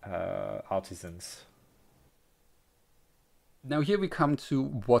Artisans? Now here we come to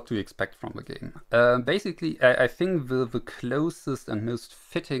what to expect from the game. Basically, I think the closest and most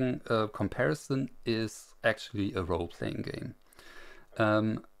fitting comparison is actually a role-playing game.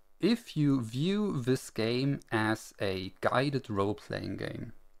 If you view this game as a guided role-playing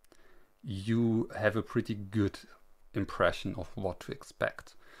game, you have a pretty good impression of what to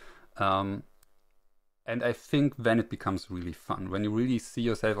expect. And I think then it becomes really fun. When you really see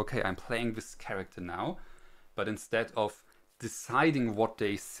yourself, okay, I'm playing this character now, but instead of deciding what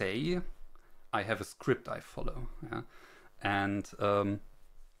they say, I have a script I follow. Yeah? And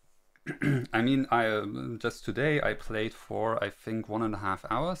I mean, just today I played for I think 1.5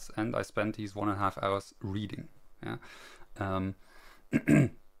 hours, and I spent these 1.5 hours reading. Yeah,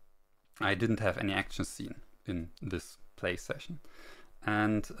 I didn't have any action scene in this play session,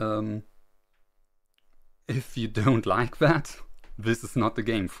 and if you don't like that, this is not the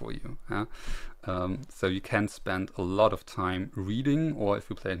game for you. Yeah? So you can spend a lot of time reading, or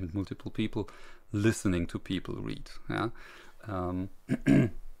if you play it with multiple people, listening to people read. Yeah.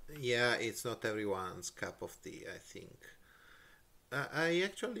 Yeah, it's not everyone's cup of tea, I think. I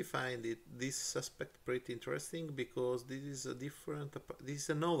actually find this aspect pretty interesting because this is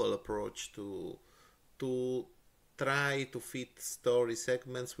a novel approach to try to fit story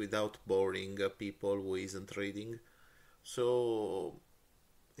segments without boring people who isn't reading. So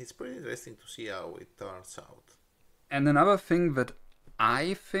it's pretty interesting to see how it turns out. And another thing that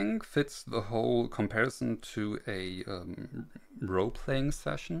I think fits the whole comparison to a role-playing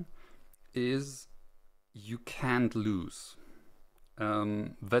session is you can't lose.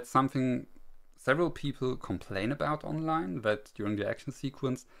 That's something several people complain about online, that during the action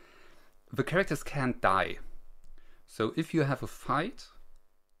sequence, the characters can't die. So if you have a fight,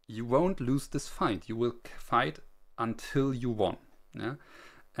 you won't lose this fight. You will fight until you won. Yeah?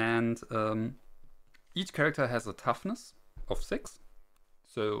 And each character has a toughness of 6.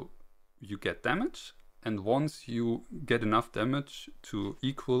 So you get damage, and once you get enough damage to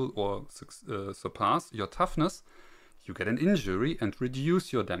equal or surpass your toughness, you get an injury and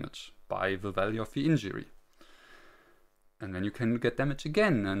reduce your damage by the value of the injury. And then you can get damage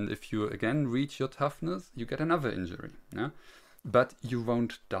again, and if you again reach your toughness, you get another injury. Yeah? But you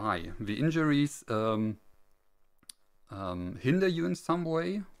won't die. The injuries hinder you in some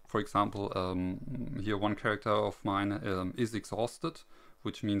way. For example, here one character of mine is exhausted,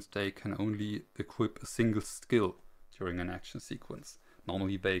 which means they can only equip a single skill during an action sequence.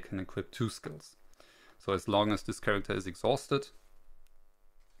 Normally they can equip 2 skills. So as long as this character is exhausted,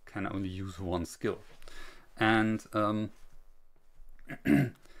 can only use 1 skill. And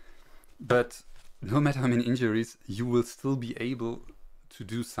but no matter how many injuries, you will still be able to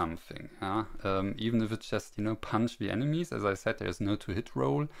do something. Even if it's just, punch the enemies. As I said, there's no to hit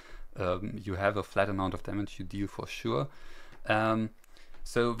roll. You have a flat amount of damage you deal for sure.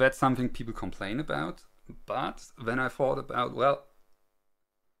 So that's something people complain about. But then I thought about, well,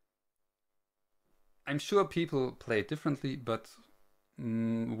 I'm sure people play it differently, but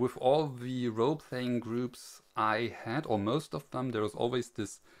with all the role-playing groups I had, or most of them, there was always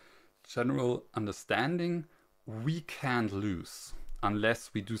this general understanding: we can't lose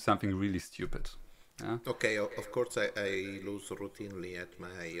unless we do something really stupid. Yeah? Okay, of course I lose routinely at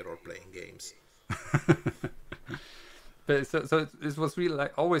my role-playing games. But so it was really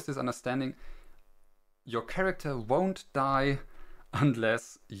like always this understanding: your character won't die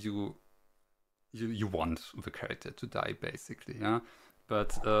unless you want the character to die, basically. Yeah,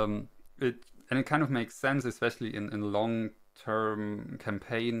 but it kind of makes sense, especially in long-term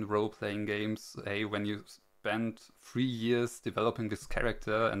campaign role-playing games. When you spend 3 years developing this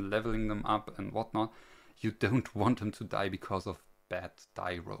character and leveling them up and whatnot, you don't want them to die because of bad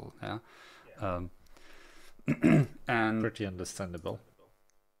die roll. Yeah. And pretty understandable.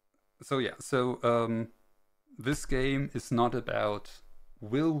 So yeah, this game is not about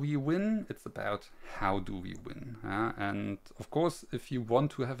will we win? It's about how do we win. And of course, if you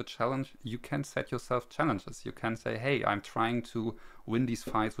want to have a challenge, you can set yourself challenges. You can say, hey, I'm trying to win these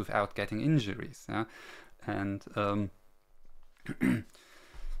fights without getting injuries. And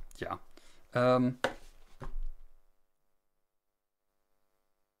yeah.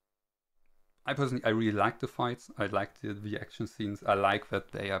 I really like the fights. I like the action scenes. I like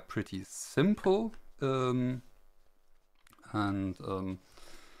that they are pretty simple. And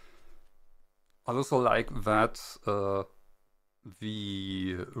I also like that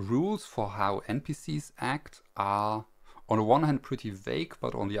the rules for how NPCs act are on the one hand pretty vague,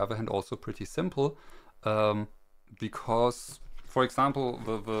 but on the other hand also pretty simple. Because, for example,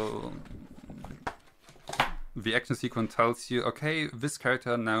 the action sequence tells you, okay, this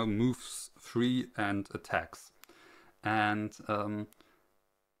character now moves 3 and attacks. And the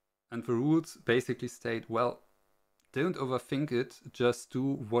rules basically state, well, don't overthink it, just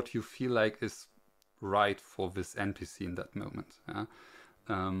do what you feel like is right for this NPC in that moment.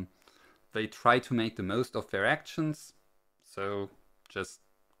 They try to make the most of their actions, so just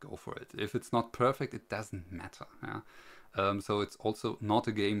go for it. If it's not perfect, it doesn't matter. So it's also not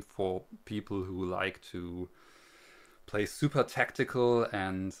a game for people who like to play super tactical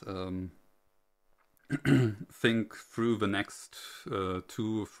and think through the next 2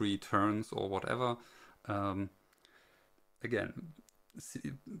 or 3 turns or whatever. Again,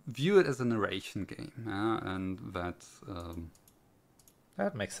 view it as a narration game, and that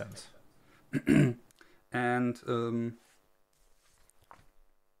that makes sense. And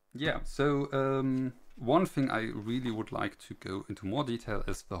yeah, so one thing I really would like to go into more detail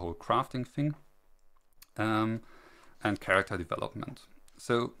is the whole crafting thing and character development.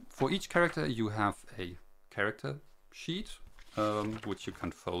 So for each character you have a character sheet which you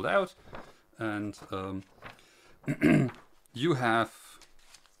can fold out, and you have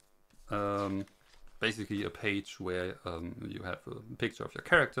basically a page where you have a picture of your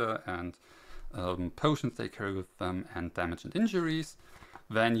character and potions they carry with them and damage and injuries.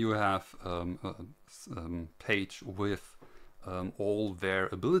 Then you have a page with all their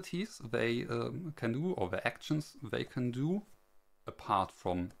abilities they can do, or the actions they can do, apart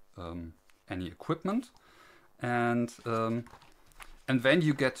from any equipment. And then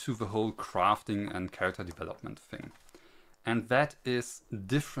you get to the whole crafting and character development thing. And that is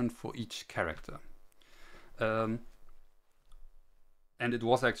different for each character. And it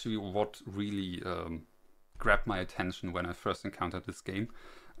was actually what really grabbed my attention when I first encountered this game.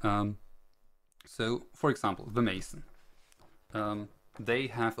 So, for example, the Mason. They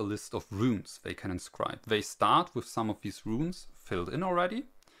have a list of runes they can inscribe. They start with some of these runes filled in already.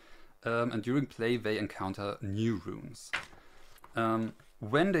 And during play, they encounter new runes.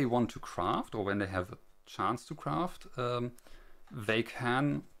 When they want to craft, or when they have a chance to craft, they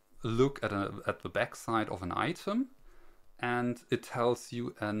can look at the backside of an item, and it tells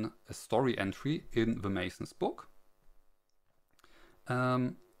you a story entry in the Mason's book.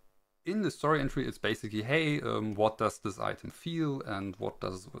 In the story entry, it's basically, hey, what does this item feel, and what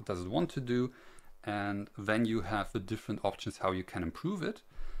does it want to do? And then you have the different options how you can improve it.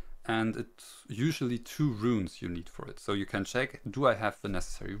 And it's usually 2 runes you need for it. So you can check, do I have the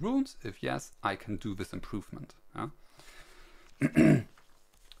necessary runes? If yes, I can do this improvement.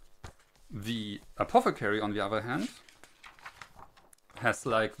 The apothecary, on the other hand, has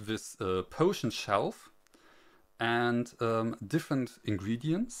like this potion shelf and different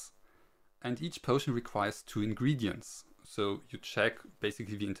ingredients. And each potion requires 2 ingredients. So you check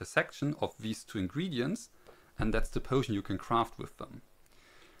basically the intersection of these 2 ingredients, and that's the potion you can craft with them.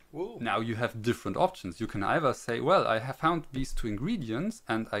 Whoa. Now you have different options. You can either say, well, I have found these 2 ingredients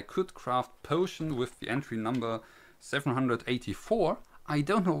and I could craft potion with the entry number 784. I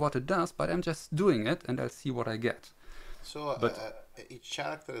don't know what it does, but I'm just doing it and I'll see what I get. So each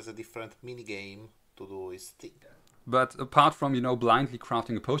character has a different mini game to do his thing. But apart from, blindly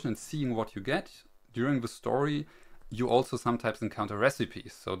crafting a potion and seeing what you get, during the story, you also sometimes encounter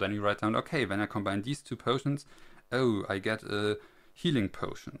recipes. So then you write down, okay, when I combine these 2 potions, oh, I get a healing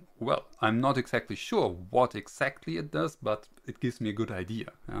potion. Well, I'm not exactly sure what exactly it does, but it gives me a good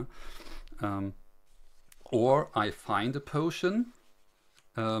idea. Or I find a potion,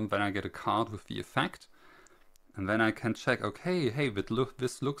 then I get a card with the effect, and then I can check, okay, hey,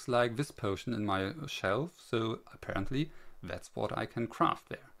 this looks like this potion in my shelf, so apparently that's what I can craft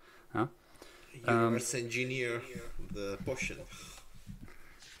there. You reverse engineer the potion.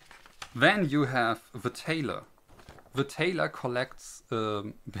 Then you have the tailor. The tailor collects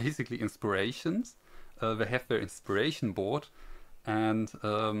basically inspirations. They have their inspiration board, and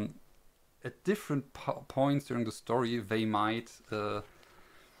at different points during the story, they might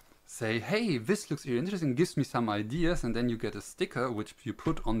say, hey, this looks really interesting, gives me some ideas, and then you get a sticker which you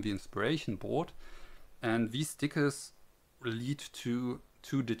put on the inspiration board, and these stickers lead to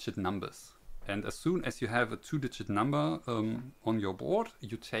 2-digit numbers. And as soon as you have a 2-digit number on your board,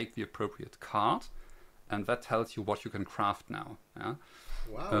 you take the appropriate card, and that tells you what you can craft now. Yeah?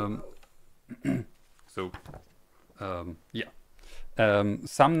 Wow.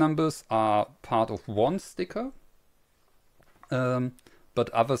 Some numbers are part of one sticker, but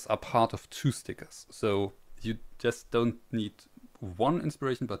others are part of 2 stickers. So you just don't need one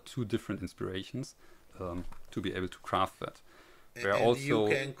inspiration, but 2 different inspirations to be able to craft that. And you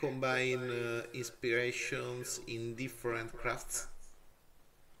can combine inspirations in different crafts?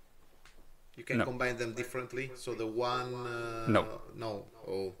 You can combine them differently? So the one... No. No.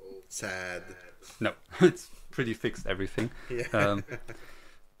 Oh, sad. No, it's pretty fixed, everything. Yeah.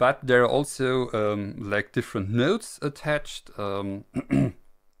 But there are also like different notes attached. For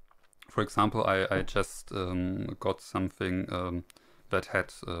example, I just got something that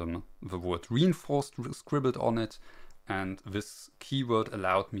had the word reinforced scribbled on it. And this keyword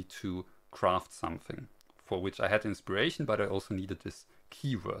allowed me to craft something for which I had inspiration, but I also needed this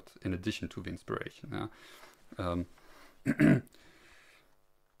keyword in addition to the inspiration. Yeah?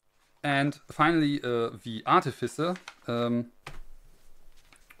 And finally, the Artificer,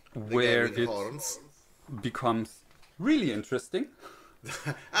 where it becomes really interesting.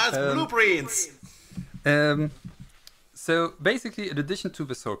 As blueprints! So basically, in addition to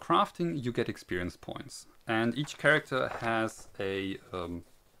the soul crafting, you get experience points. And each character has a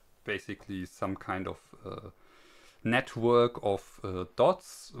basically some kind of network of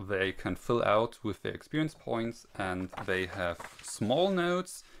dots they can fill out with their experience points, and they have small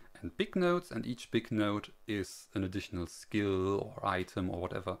nodes and big nodes, and each big node is an additional skill or item or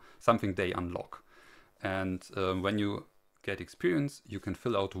whatever, something they unlock. And when you get experience, you can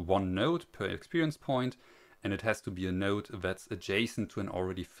fill out 1 node per experience point, and it has to be a node that's adjacent to an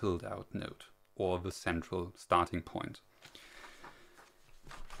already filled out node, or the central starting point.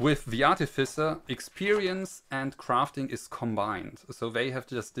 With the Artificer, experience and crafting is combined. So they have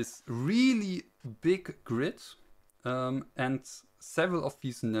just this really big grid, and several of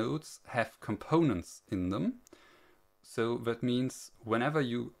these nodes have components in them. So that means whenever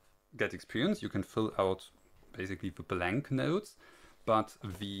you get experience, you can fill out basically the blank nodes, but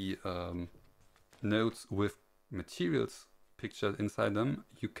the nodes with materials pictured inside them,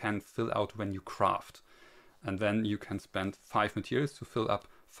 you can fill out when you craft. And then you can spend 5 materials to fill up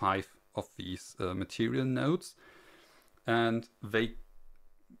 5 of these material nodes. And they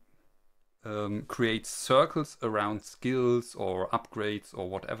create circles around skills or upgrades or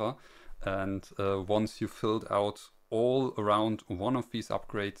whatever. And once you filled out all around one of these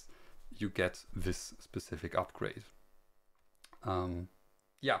upgrades, you get this specific upgrade.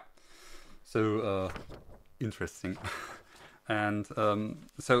 Yeah, so interesting. And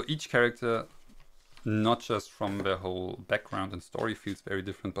so each character, not just from their whole background and story, feels very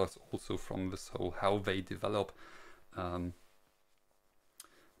different, but also from this whole how they develop.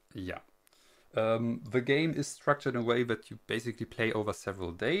 The game is structured in a way that you basically play over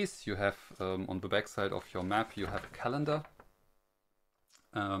several days. You have on the backside of your map, you have a calendar.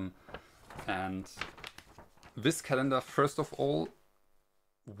 And this calendar, first of all,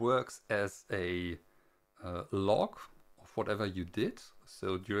 works as a log of whatever you did.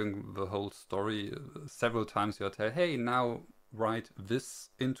 So during the whole story, several times you'll tell, hey, now write this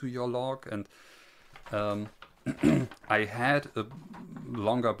into your log. And I had a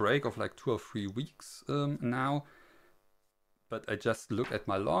longer break of like 2 or 3 weeks now. But I just looked at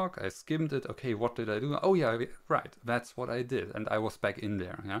my log, I skimmed it. Okay, what did I do? Oh yeah, right, that's what I did. And I was back in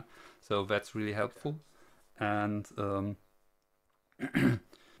there. Yeah, so that's really helpful. And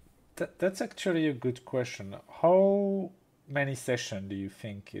that's actually a good question. How many sessions do you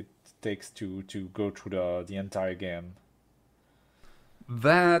think it takes to go through the entire game?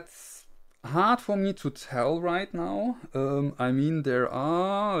 That's hard for me to tell right now. I mean, there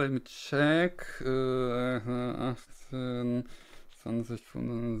are, let me check, 18, 20,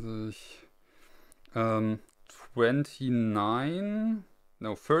 25, 29,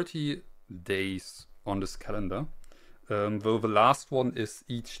 no, 30 days on this calendar. Though the last one is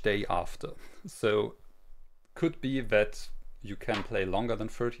each day after. So could be that you can play longer than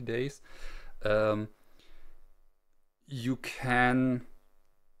 30 days. You can,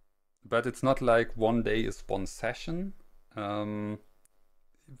 but it's not like one day is one session. You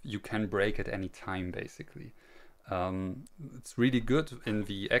can break at any time, basically. It's really good in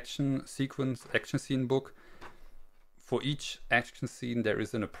the action scene book. For each action scene, there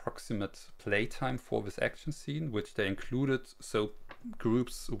is an approximate playtime for this action scene, which they included so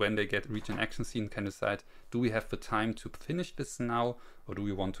groups, when they reach an action scene, can decide, do we have the time to finish this now, or do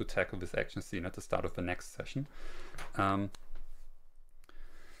we want to tackle this action scene at the start of the next session? I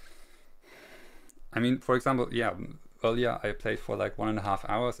mean, for example, yeah, earlier I played for like 1.5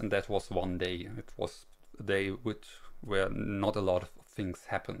 hours, and that was one day. It was a day where not a lot of things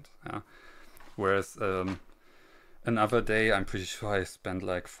happened. Whereas another day, I'm pretty sure I spent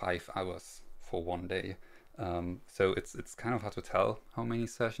like 5 hours for one day. So it's kind of hard to tell how many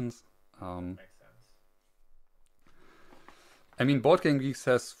sessions. Makes sense. I mean, Board Game Geek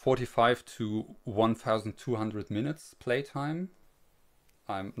says 45 to 1,200 minutes playtime.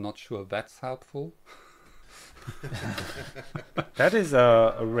 I'm not sure that's helpful. That is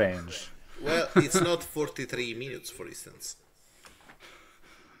a range. Well, it's not 43 minutes, for instance.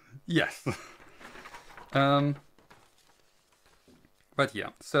 Yes. But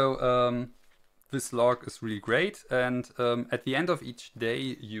yeah, so this log is really great, and at the end of each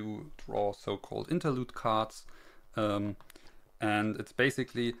day you draw so-called interlude cards, and it's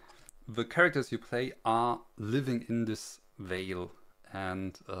basically the characters you play are living in this veil,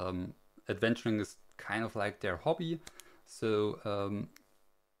 and adventuring is kind of like their hobby. So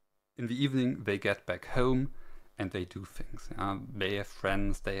in the evening they get back home and they do things. They have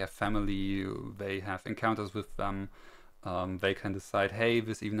friends, they have family, they have encounters with them. They can decide, hey,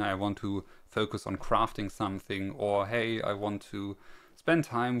 this evening I want to focus on crafting something, or hey, I want to spend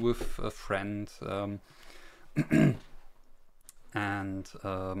time with a friend. And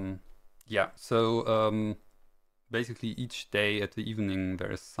yeah, so basically each day at the evening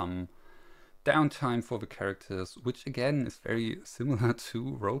there is some downtime for the characters, which again is very similar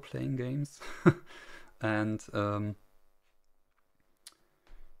to role-playing games. And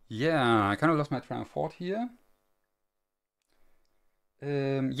yeah, I kind of lost my train of thought here.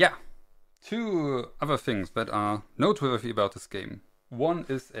 Yeah, two other things that are noteworthy about this game. One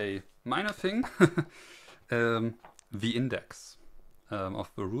is a minor thing, the index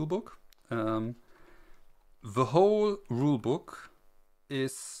of the rulebook. The whole rulebook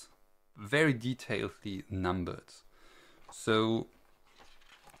is very detailedly numbered. So,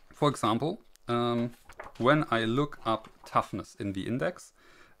 for example, when I look up toughness in the index,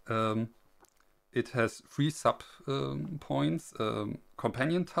 it has 3 sub points: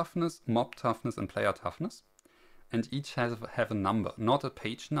 companion toughness, mob toughness, and player toughness. And each have a number, not a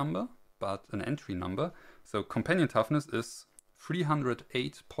page number, but an entry number. So companion toughness is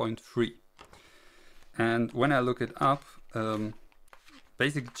 308.3. And when I look it up,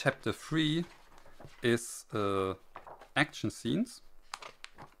 basically chapter 3 is action scenes.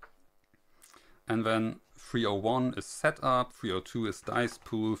 And then 301 is setup, 302 is dice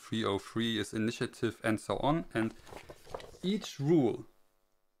pool, 303 is initiative, and so on. And each rule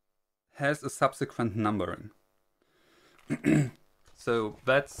has a subsequent numbering. So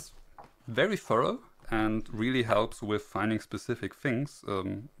that's very thorough and really helps with finding specific things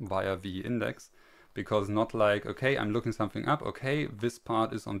via the index. Because not like, okay, I'm looking something up, okay, this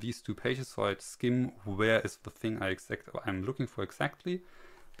part is on these 2 pages, so I skim where is the thing I'm looking for exactly.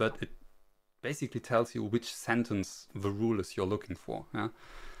 But it basically tells you which sentence the rule is you're looking for. Yeah?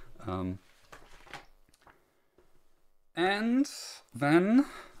 And then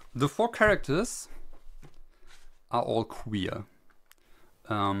the 4 characters are all queer.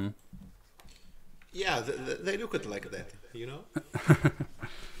 Yeah, they look at like that, you know?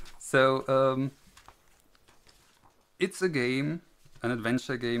 So, it's a game, an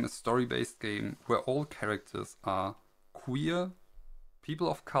adventure game, a story-based game, where all characters are queer, people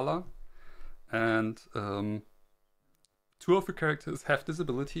of color, and 2 of the characters have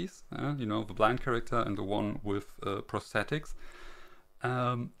disabilities, you know, the blind character and the one with prosthetics.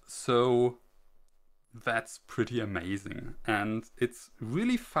 So that's pretty amazing. And it's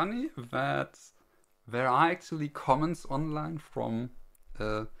really funny that there are actually comments online from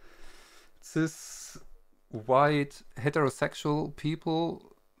cis white heterosexual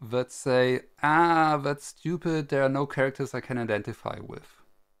people that say, that's stupid, there are no characters I can identify with.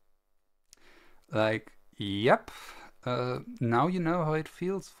 Like, yep, now you know how it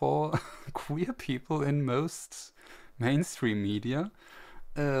feels for queer people in most mainstream media.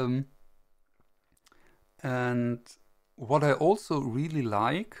 And what I also really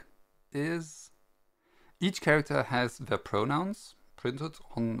like is each character has their pronouns printed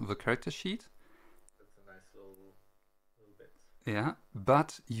on the character sheet. That's a nice little bit. Yeah,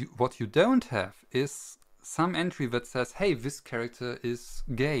 but what you don't have is some entry that says, hey, this character is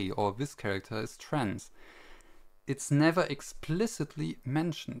gay or this character is trans. It's never explicitly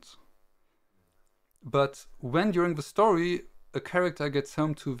mentioned. But when during the story a character gets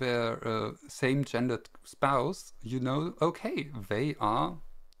home to their same-gendered spouse, you know, okay, they are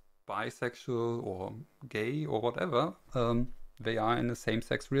bisexual or gay or whatever. They are in a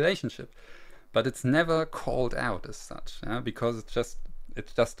same-sex relationship, but it's never called out as such, because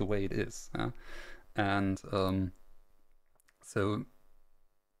it's just the way it is. And so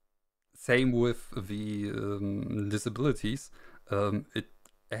same with the disabilities. It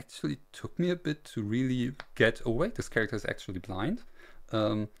actually took me a bit to really get, oh wait, this character is actually blind.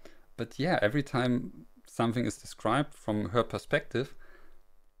 But yeah, every time something is described from her perspective,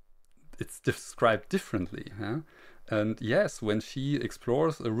 it's described differently. And yes, when she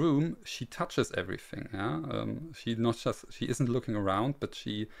explores a room, she touches everything. She isn't looking around, but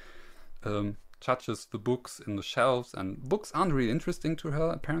she touches the books in the shelves, and books aren't really interesting to her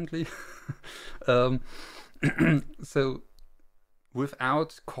apparently. So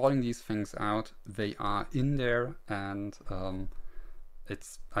without calling these things out, they are in there, and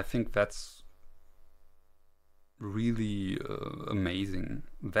I think that's really amazing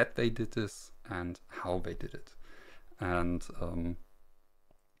that they did this and how they did it. And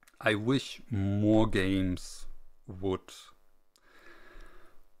I wish more games would,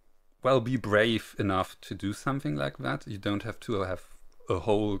 well, be brave enough to do something like that. You don't have to have a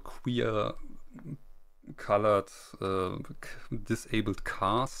whole queer, colored, disabled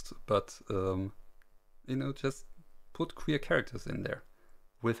cast, but you know, just put queer characters in there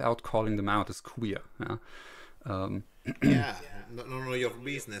without calling them out as queer. Yeah, none of your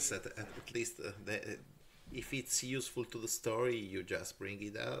business. At least if it's useful to the story, you just bring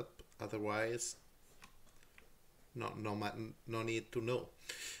it up. Otherwise, no need to know.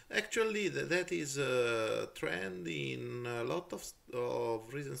 Actually, that is a trend in a lot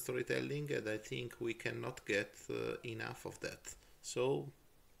of recent storytelling, and I think we cannot get enough of that. So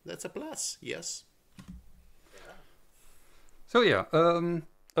that's a plus, yes. So yeah,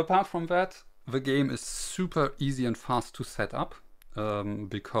 apart from that, the game is super easy and fast to set up,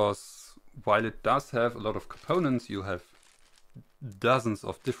 because while it does have a lot of components, you have dozens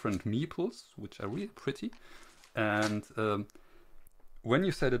of different meeples, which are really pretty. And when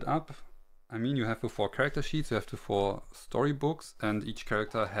you set it up, I mean, you have the 4 character sheets, you have the 4 storybooks, and each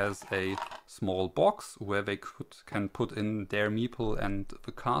character has a small box where they can put in their meeple and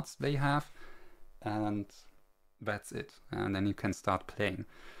the cards they have, and that's it. And then you can start playing.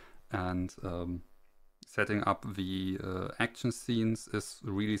 And setting up the action scenes is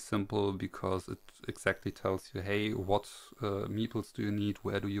really simple, because it exactly tells you, hey, what meeples do you need,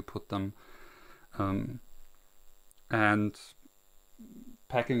 where do you put them, and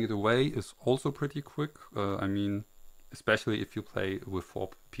packing it away is also pretty quick. I mean, especially if you play with 4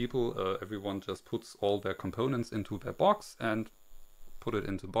 people, everyone just puts all their components into their box and put it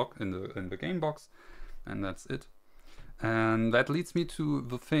into in the game box, and that's it. And that leads me to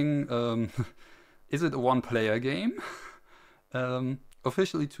the thing, is it a 1-player game?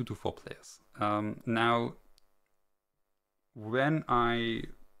 Officially 2 to 4 players. Now, when I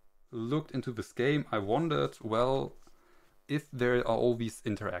looked into this game, I wondered, well, if there are all these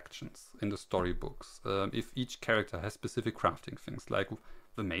interactions in the storybooks, if each character has specific crafting things, like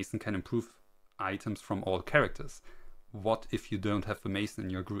the mason can improve items from all characters, what if you don't have the mason in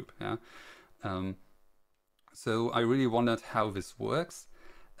your group? So I really wondered how this works.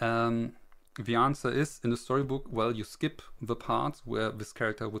 The answer is, in the storybook, well, you skip the parts where this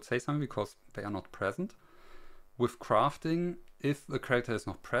character would say something because they are not present. With crafting, if a character is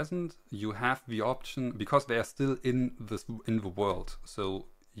not present, you have the option, because they are still in the world, so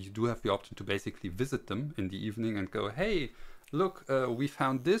you do have the option to basically visit them in the evening and go, hey, look, we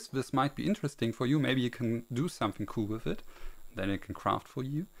found this might be interesting for you, maybe you can do something cool with it. Then it can craft for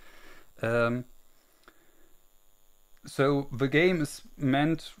you. So the game is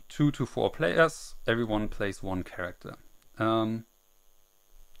meant 2 to 4 players. Everyone plays 1 character.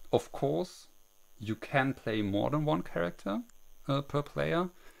 Of course, you can play more than 1 character per player.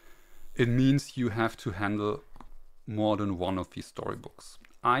 It means you have to handle more than one of these storybooks.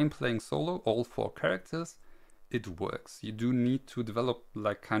 I'm playing solo, all 4 characters. It works. You do need to develop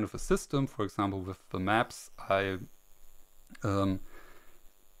like kind of a system. For example, with the maps, I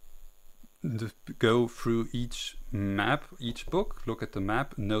go through each map, each book, look at the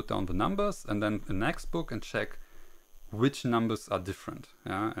map, note down the numbers, and then the next book and check which numbers are different,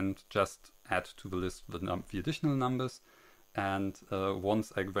 and just add to the list the additional numbers. And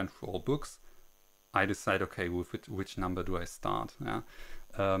once I went through all books, I decide, okay, with which number do I start?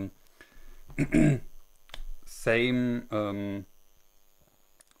 Same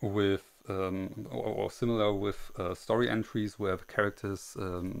with or similar with story entries where the characters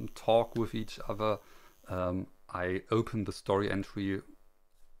talk with each other. I open the story entry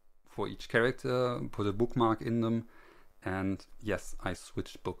for each character, put a bookmark in them, and yes, I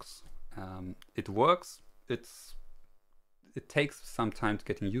switch books. It works. It takes some time to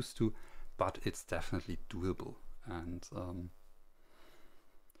getting used to, but it's definitely doable. And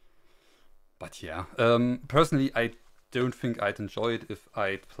but yeah, personally, I don't think I'd enjoy it if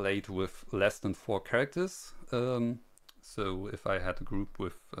I'd played with less than 4 characters. So if I had a group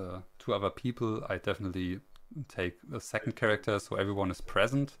with 2 other people, I definitely take a second character so everyone is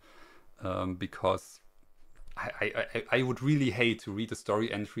present, because I would really hate to read a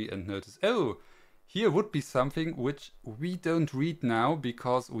story entry and notice, oh, here would be something which we don't read now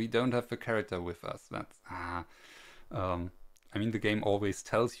because we don't have the character with us. That's I mean, the game always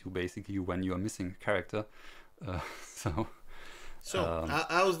tells you basically when you are missing a character. So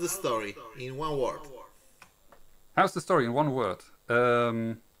how's the story in one word? How's the story in one word?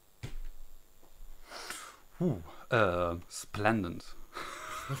 Splendid.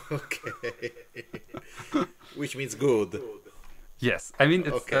 Okay. Which means good. Yes, I mean,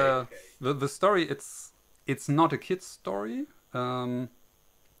 it's Okay. the story. It's not a kid's story. The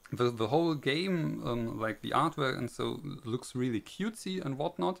whole game, like the artwork and so, looks really cutesy and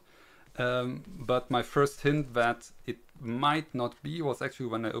whatnot. But my first hint that it might not be was actually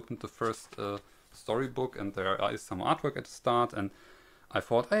when I opened the first storybook, and there is some artwork at the start, and I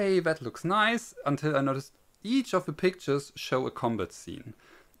thought, hey, that looks nice, until I noticed each of the pictures show a combat scene,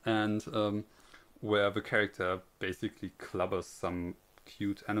 and where the character basically clubbers some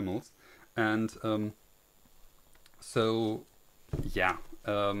cute animals, and so yeah,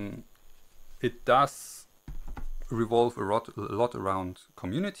 it does revolve a lot around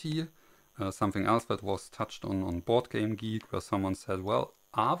community. Something else that was touched on Board Game Geek, where someone said, well,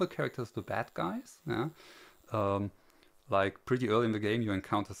 are the characters the bad guys? Yeah. Like pretty early in the game, you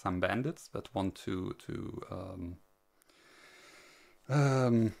encounter some bandits that want to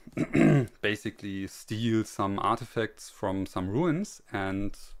basically steal some artifacts from some ruins,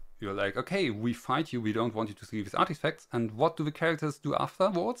 and you're like, okay, we fight you, we don't want you to steal these artifacts. And what do the characters do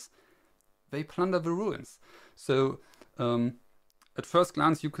afterwards? They plunder the ruins. So at first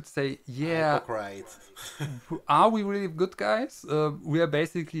glance, you could say, yeah, Right. are we really good guys? We are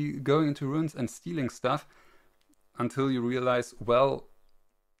basically going into ruins and stealing stuff, until you realize, well,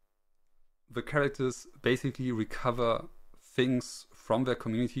 the characters basically recover things from their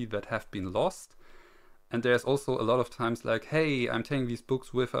community that have been lost. And there's also a lot of times like, hey, I'm taking these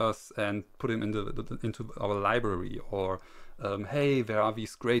books with us and put them into our library, or hey, there are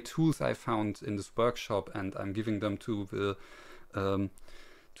these great tools I found in this workshop, and I'm giving them to the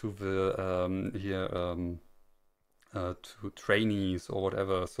to trainees or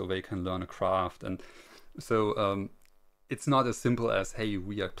whatever, so they can learn a craft. And so it's not as simple as, hey,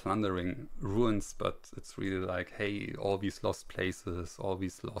 we are plundering ruins, but it's really like, hey, all these lost places, all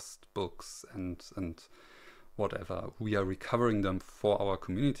these lost books and whatever, we are recovering them for our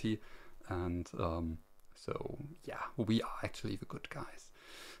community. And so yeah, we are actually the good guys.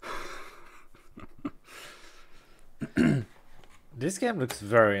 This game looks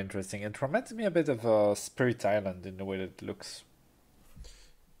very interesting. It reminds me a bit of Spirit Island in the way that it looks.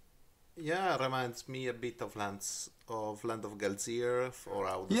 Yeah, reminds me a bit of Land of Galzier for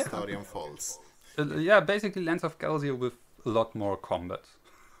how the Yeah. story unfolds. Yeah, basically Lands of Galzier with a lot more combat.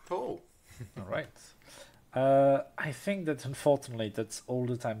 Oh, All right. I think that unfortunately that's all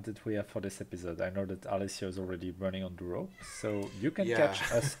the time that we have for this episode. I know that Alessio is already running on the rope, so you can Yeah.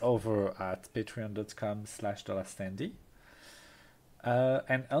 catch us over at patreon.com/Standee.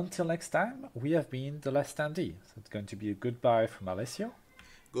 And until next time, we have been The Last Standee. So it's going to be a goodbye from Alessio,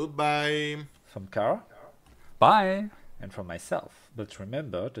 goodbye. from Kara, Bye! and from myself. But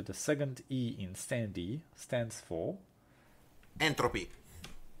remember that the second E in Standee stands for Entropy.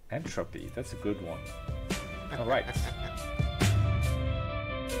 entropy. That's a good one. All right.